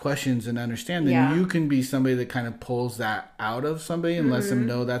 ask questions and understand, then you can be somebody that kind of pulls that out of somebody and lets them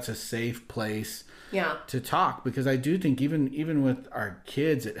know that's a safe place to talk. Because I do think even with our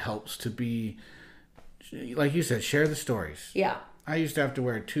kids, it helps to be, like you said, share the stories. I used to have to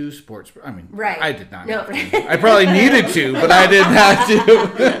wear 2 sports. I mean, I did not. No. I probably needed to, but I didn't have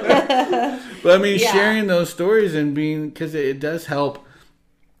to. But I mean, sharing those stories and being, because it does help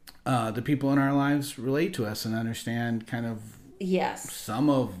the people in our lives relate to us and understand kind of some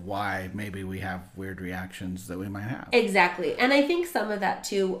of why maybe we have weird reactions that we might have. Exactly. And I think some of that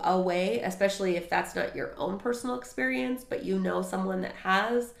too, a way, especially if that's not your own personal experience, but you know someone that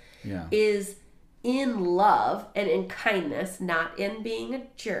has, is in love and in kindness, not in being a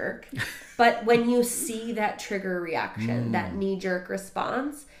jerk. But when you see that trigger reaction, that knee-jerk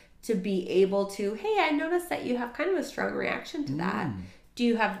response, to be able to, hey, I noticed that you have kind of a strong reaction to that. Do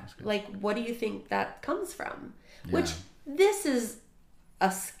you have, like, what do you think that comes from? Which, this is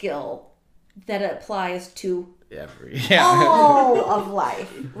a skill that applies to all of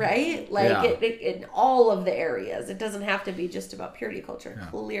life, right? Like, it in all of the areas. It doesn't have to be just about purity culture,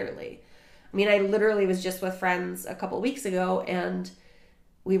 clearly. I mean, I literally was just with friends a couple weeks ago, and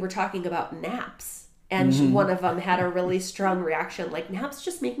we were talking about naps. And one of them had a really strong reaction, like, naps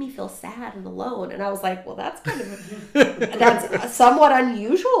just make me feel sad and alone. And I was like, well, that's kind of that's a somewhat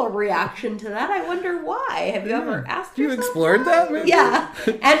unusual reaction to that. I wonder why. Have you ever asked yourself? You explored that? Maybe? Yeah.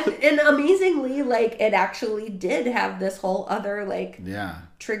 And amazingly, like, it actually did have this whole other, like,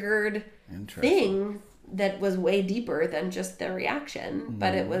 triggered thing that was way deeper than just their reaction.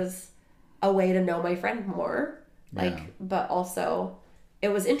 But it was a way to know my friend more. Like, but also, it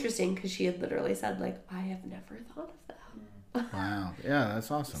was interesting because she had literally said, like, I have never thought of that. Wow. Yeah,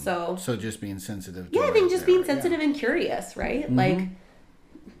 that's awesome. So just being sensitive. Yeah, I think just being sensitive and curious, right? Mm-hmm. Like,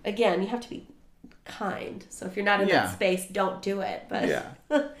 again, you have to be kind. So if you're not in that space, don't do it. But you're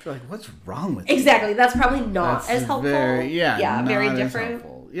like, what's wrong with you? Exactly. That's probably not as helpful. Very different.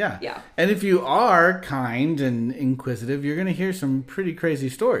 Yeah. And if you are kind and inquisitive, you're going to hear some pretty crazy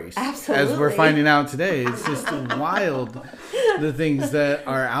stories. Absolutely. As we're finding out today. It's just wild, the things that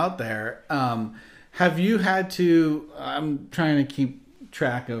are out there. Have you had to, I'm trying to keep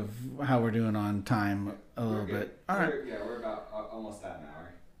track of how we're doing on time a little bit. All right. We're about almost at an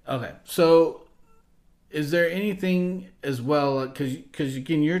hour. Okay. So is there anything as well, because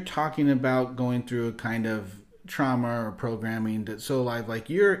again, you're talking about going through a kind of trauma or programming that like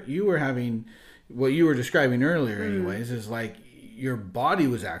you were having what you were describing earlier anyways is like your body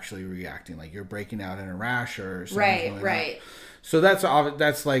was actually reacting, like you're breaking out in a rash or something right. So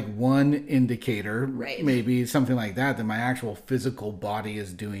that's like one indicator, maybe something like that my actual physical body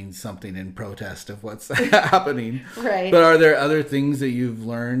is doing something in protest of what's happening. Right. But are there other things that you've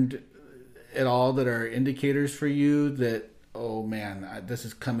learned at all that are indicators for you that, oh man, this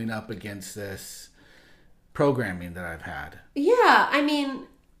is coming up against this programming that I've had? Yeah, I mean,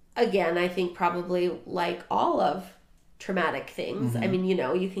 again, I think probably like all of traumatic things. Mm-hmm. I mean,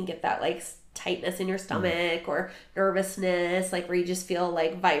 you can get that like tightness in your stomach or nervousness, like where you just feel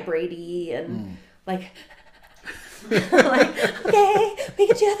like vibratey and like, like, okay, we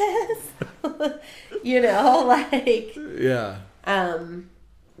can do this. Like, yeah.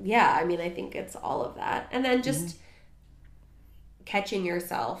 Yeah, I mean, I think it's all of that. And then just catching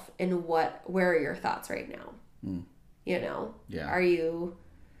yourself in where are your thoughts right now? Yeah. Are you,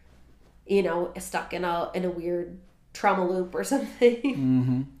 stuck in a weird trauma loop or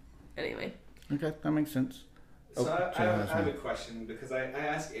something? Anyway. Okay, that makes sense. So I have a question, because I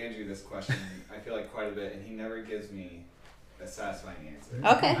ask Andrew this question, I feel like quite a bit, and he never gives me a satisfying answer.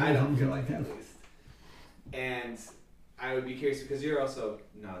 Okay. I don't feel like, at least. And I would be curious, because you're also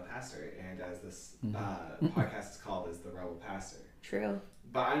not a pastor, and as this podcast is called, is the Rebel Pastor. True.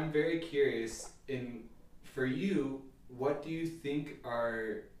 But I'm very curious, for you, what do you think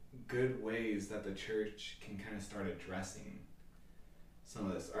are good ways that the church can kind of start addressing some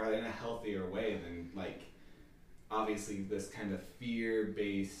of this, or in a healthier way than, like, obviously this kind of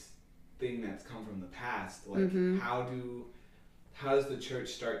fear-based thing that's come from the past? Like, how does the church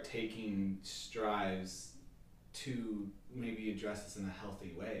start taking strides to maybe address this in a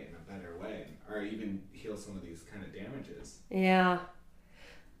healthy way, in a better way, or even heal some of these kind of damages? Yeah.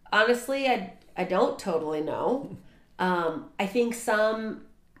 Honestly, I don't totally know. I think some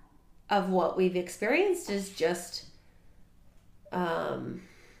of what we've experienced is just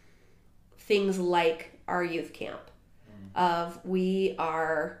things like our youth camp of we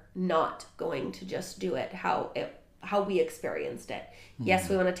are not going to just do it how we experienced it. Yes,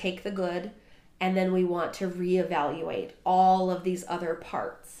 we want to take the good, and then we want to reevaluate all of these other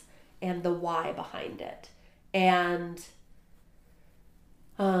parts and the why behind it. And,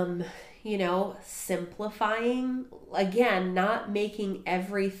 simplifying, again, not making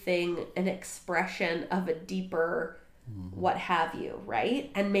everything an expression of a deeper what have you,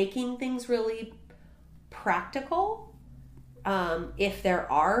 right? And making things really practical. If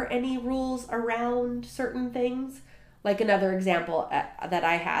there are any rules around certain things. Like another example that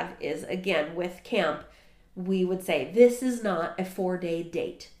I have is, again, with camp, we would say, this is not a 4-day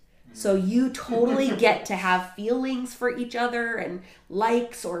date. So you totally get to have feelings for each other and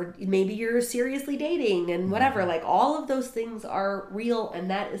likes, or maybe you're seriously dating and whatever. Like, all of those things are real, and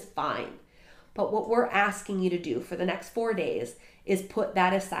that is fine. But what we're asking you to do for the next 4 days is put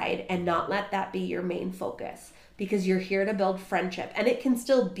that aside and not let that be your main focus, because you're here to build friendship. And it can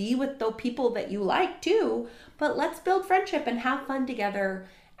still be with the people that you like too, but let's build friendship and have fun together,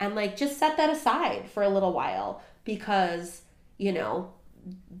 and like just set that aside for a little while, because,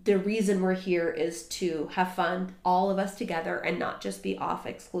 the reason we're here is to have fun, all of us together, and not just be off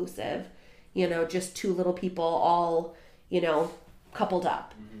exclusive, just two little people all, coupled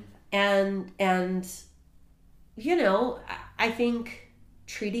up. And I think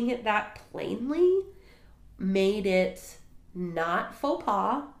treating it that plainly made it not faux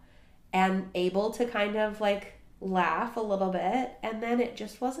pas and able to kind of like laugh a little bit, and then it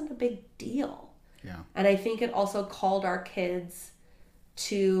just wasn't a big deal. Yeah. And I think it also called our kids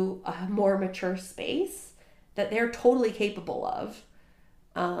to a more mature space that they're totally capable of.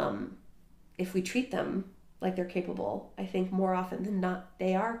 If we treat them like they're capable, I think more often than not,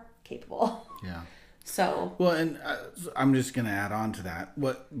 they are capable. Yeah. So. Well, and I'm just going to add on to that.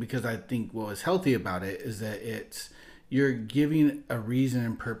 Because I think what was healthy about it is that it's, you're giving a reason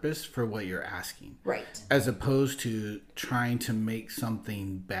and purpose for what you're asking. Right. As opposed to trying to make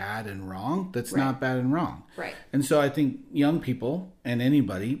something bad and wrong that's Right. not bad and wrong. Right. And so I think young people and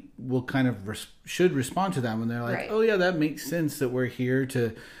anybody will kind of should respond to that when they're like, Right. oh yeah, that makes sense that we're here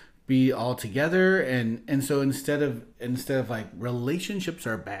to be all together. And so instead of like relationships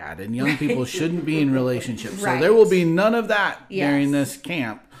are bad and young people shouldn't be in relationships. So Right. there will be none of that Yes. during this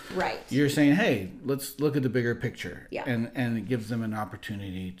camp. Right. You're saying, hey, let's look at the bigger picture. Yeah. And it gives them an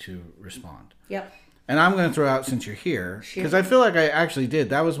opportunity to respond. Yep. And I'm going to throw out, since you're here, Sure. because I feel like I actually did.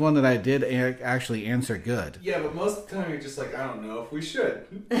 That was one that I did actually answer good. Yeah, but most of the time you're just like, I don't know if we should.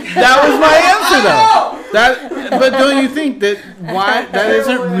 That was my answer, though. But don't you think that that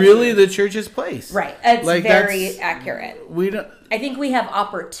isn't really the church's place? Right. It's Like, very accurate. We don't. I think we have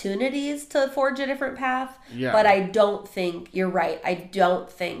opportunities to forge a different path, Yeah. but I don't think, you're right, I don't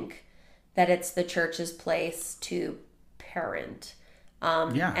think that it's the church's place to parent.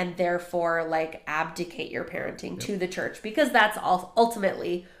 Yeah. And therefore, like, abdicate your parenting to the church, because that's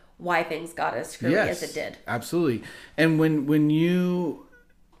ultimately why things got as screwy as it did. Absolutely. And when you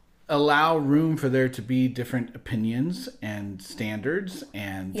allow room for there to be different opinions and standards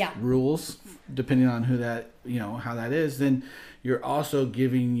and Yeah. rules, depending on who that, how that is, then you're also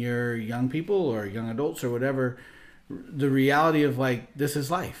giving your young people or young adults or whatever the reality of, like, this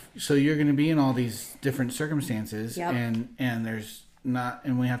is life. So you're going to be in all these different circumstances. Yep. And there's not,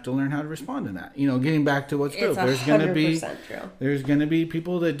 and we have to learn how to respond to that. Getting back to what's true. It's There's going to be 100% true. There's going to be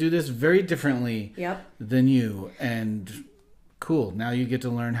people that do this very differently Yep. than you, and cool. Now you get to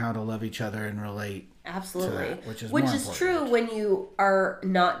learn how to love each other and relate. Absolutely. To that, which is more true important. when you are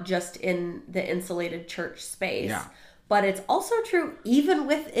not just in the insulated church space. Yeah. But it's also true even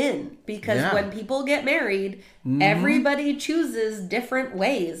within, because Yeah. when people get married, everybody chooses different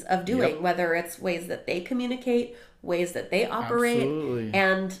ways of doing, Yep. whether it's ways that they communicate, ways that they operate. Absolutely.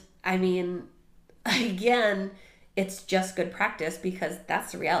 And I mean, again, it's just good practice, because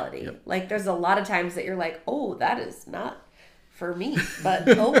that's the reality. Yep. Like, there's a lot of times that you're like, oh, that is not for me, but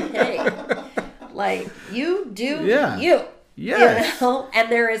okay. Like, you do you. Yes. And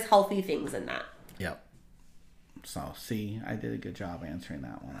there is healthy things in that. Yep. So, see, I did a good job answering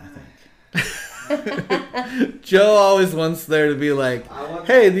that one, I think. Joe always wants there to be like,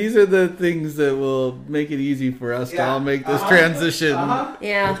 hey, these are the things that will make it easy for us to all make this transition.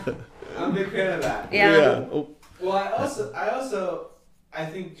 Yeah. I'm a big fan of that. Yeah. Oh. Well, I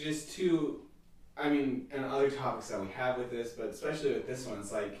think just too, and other topics that we have with this, but especially with this one,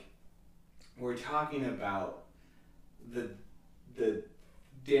 it's like, we're talking about the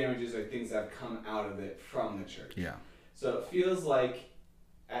damages or things that have come out of it from the church. Yeah. So it feels like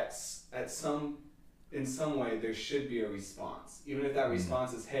in some way there should be a response, even if that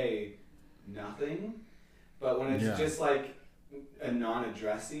response is, hey, nothing. But when it's just like a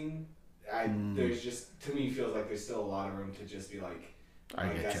non-addressing, there's just, to me, feels like there's still a lot of room to just be like, I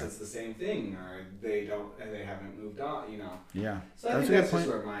guess it's the same thing, or they haven't moved on, Yeah. So I think that's just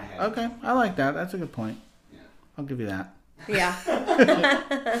where my head. Okay, I like that. That's a good point. Yeah. I'll give you that. Yeah.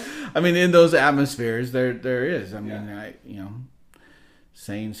 In those atmospheres, there is.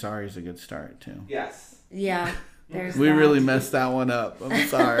 Saying sorry is a good start too. Yes. Yeah. There's We that. really messed that one up. I'm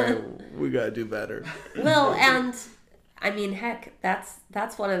sorry. We gotta do better. Well, and heck,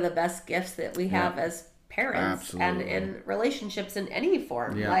 that's one of the best gifts that we have as parents. Absolutely. And in relationships in any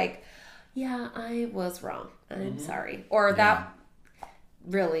form. Yeah. Like, yeah, I was wrong. I'm sorry. Or that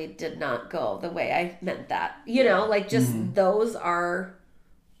really did not go the way I meant that. Those are,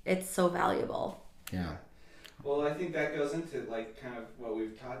 it's so valuable. Yeah. Well, I think that goes into like kind of what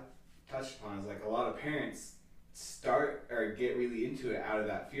we've touched upon, is like a lot of parents start or get really into it out of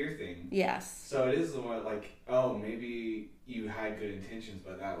that fear thing. Yes. So it is the one like, oh, maybe you had good intentions,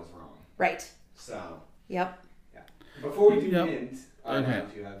 but that was wrong. Right. So. Yep. Yeah. Before we do hint, I don't Okay. know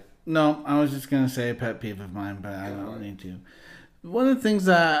if you have. No, I was just gonna say a pet peeve of mine, but I don't need to. One of the things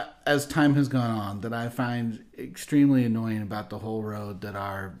that, as time has gone on, that I find extremely annoying about the whole road that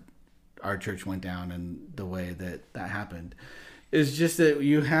our church went down and the way that happened is just that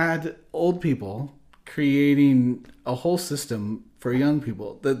you had old people creating a whole system for young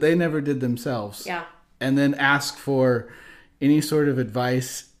people that they never did themselves. Yeah. And then ask for any sort of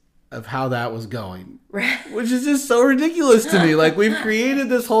advice of how that was going. Right. Which is just so ridiculous to me. Like, we've created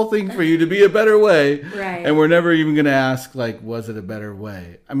this whole thing for you to be a better way. Right. And we're never even going to ask, like, was it a better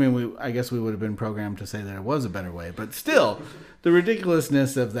way? I guess we would have been programmed to say that it was a better way. But still, the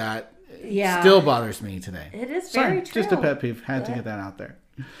ridiculousness of that still bothers me today. It is very true. Just a pet peeve. Had to get that out there.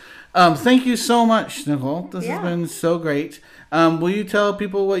 Thank you so much, Nicole. This has been so great. Will you tell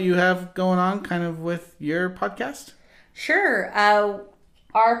people what you have going on kind of with your podcast? Sure.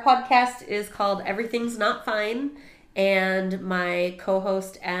 Our podcast is called Everything's Not Fine, and my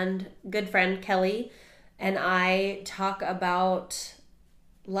co-host and good friend Kelly and I talk about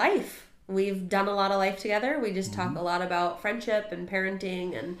life. We've done a lot of life together. We just talk a lot about friendship and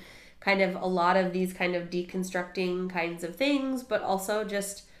parenting and kind of a lot of these kind of deconstructing kinds of things, but also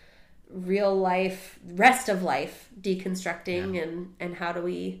just real life, rest of life deconstructing and how do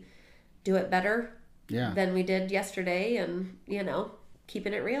we do it better than we did yesterday, and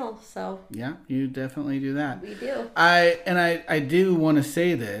keeping it real. So yeah, you definitely do that. We do. I do want to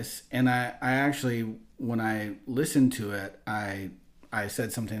say this, and I actually, when I listened to it, I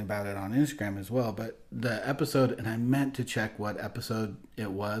said something about it on Instagram as well, but the episode, and I meant to check what episode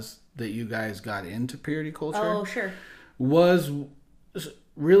it was that you guys got into purity culture. Oh, sure. Was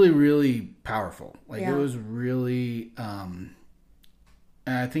really, really powerful. Like Yeah. it was really, and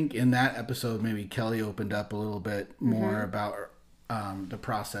I think in that episode, maybe Kelly opened up a little bit more about the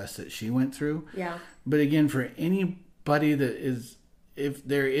process that she went through. Yeah. But again, for anybody that is, if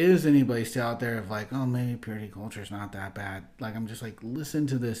there is anybody still out there of like, oh, maybe purity culture is not that bad. Like, I'm just like, listen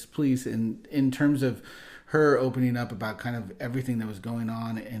to this, please. In terms of her opening up about kind of everything that was going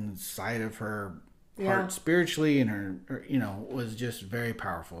on inside of her heart spiritually, and her, was just very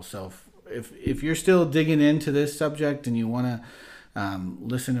powerful. So if you're still digging into this subject and you want to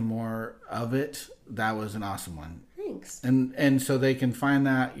listen to more of it, that was an awesome one. Thanks. And so they can find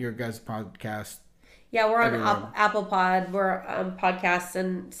that, your guys' podcast. Yeah, we're on Apple Pod. We're on podcasts,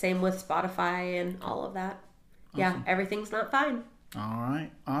 and same with Spotify and all of that. Awesome. Yeah, Everything's Not Fine. All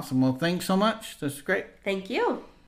right. Awesome. Well, thanks so much. That's great. Thank you.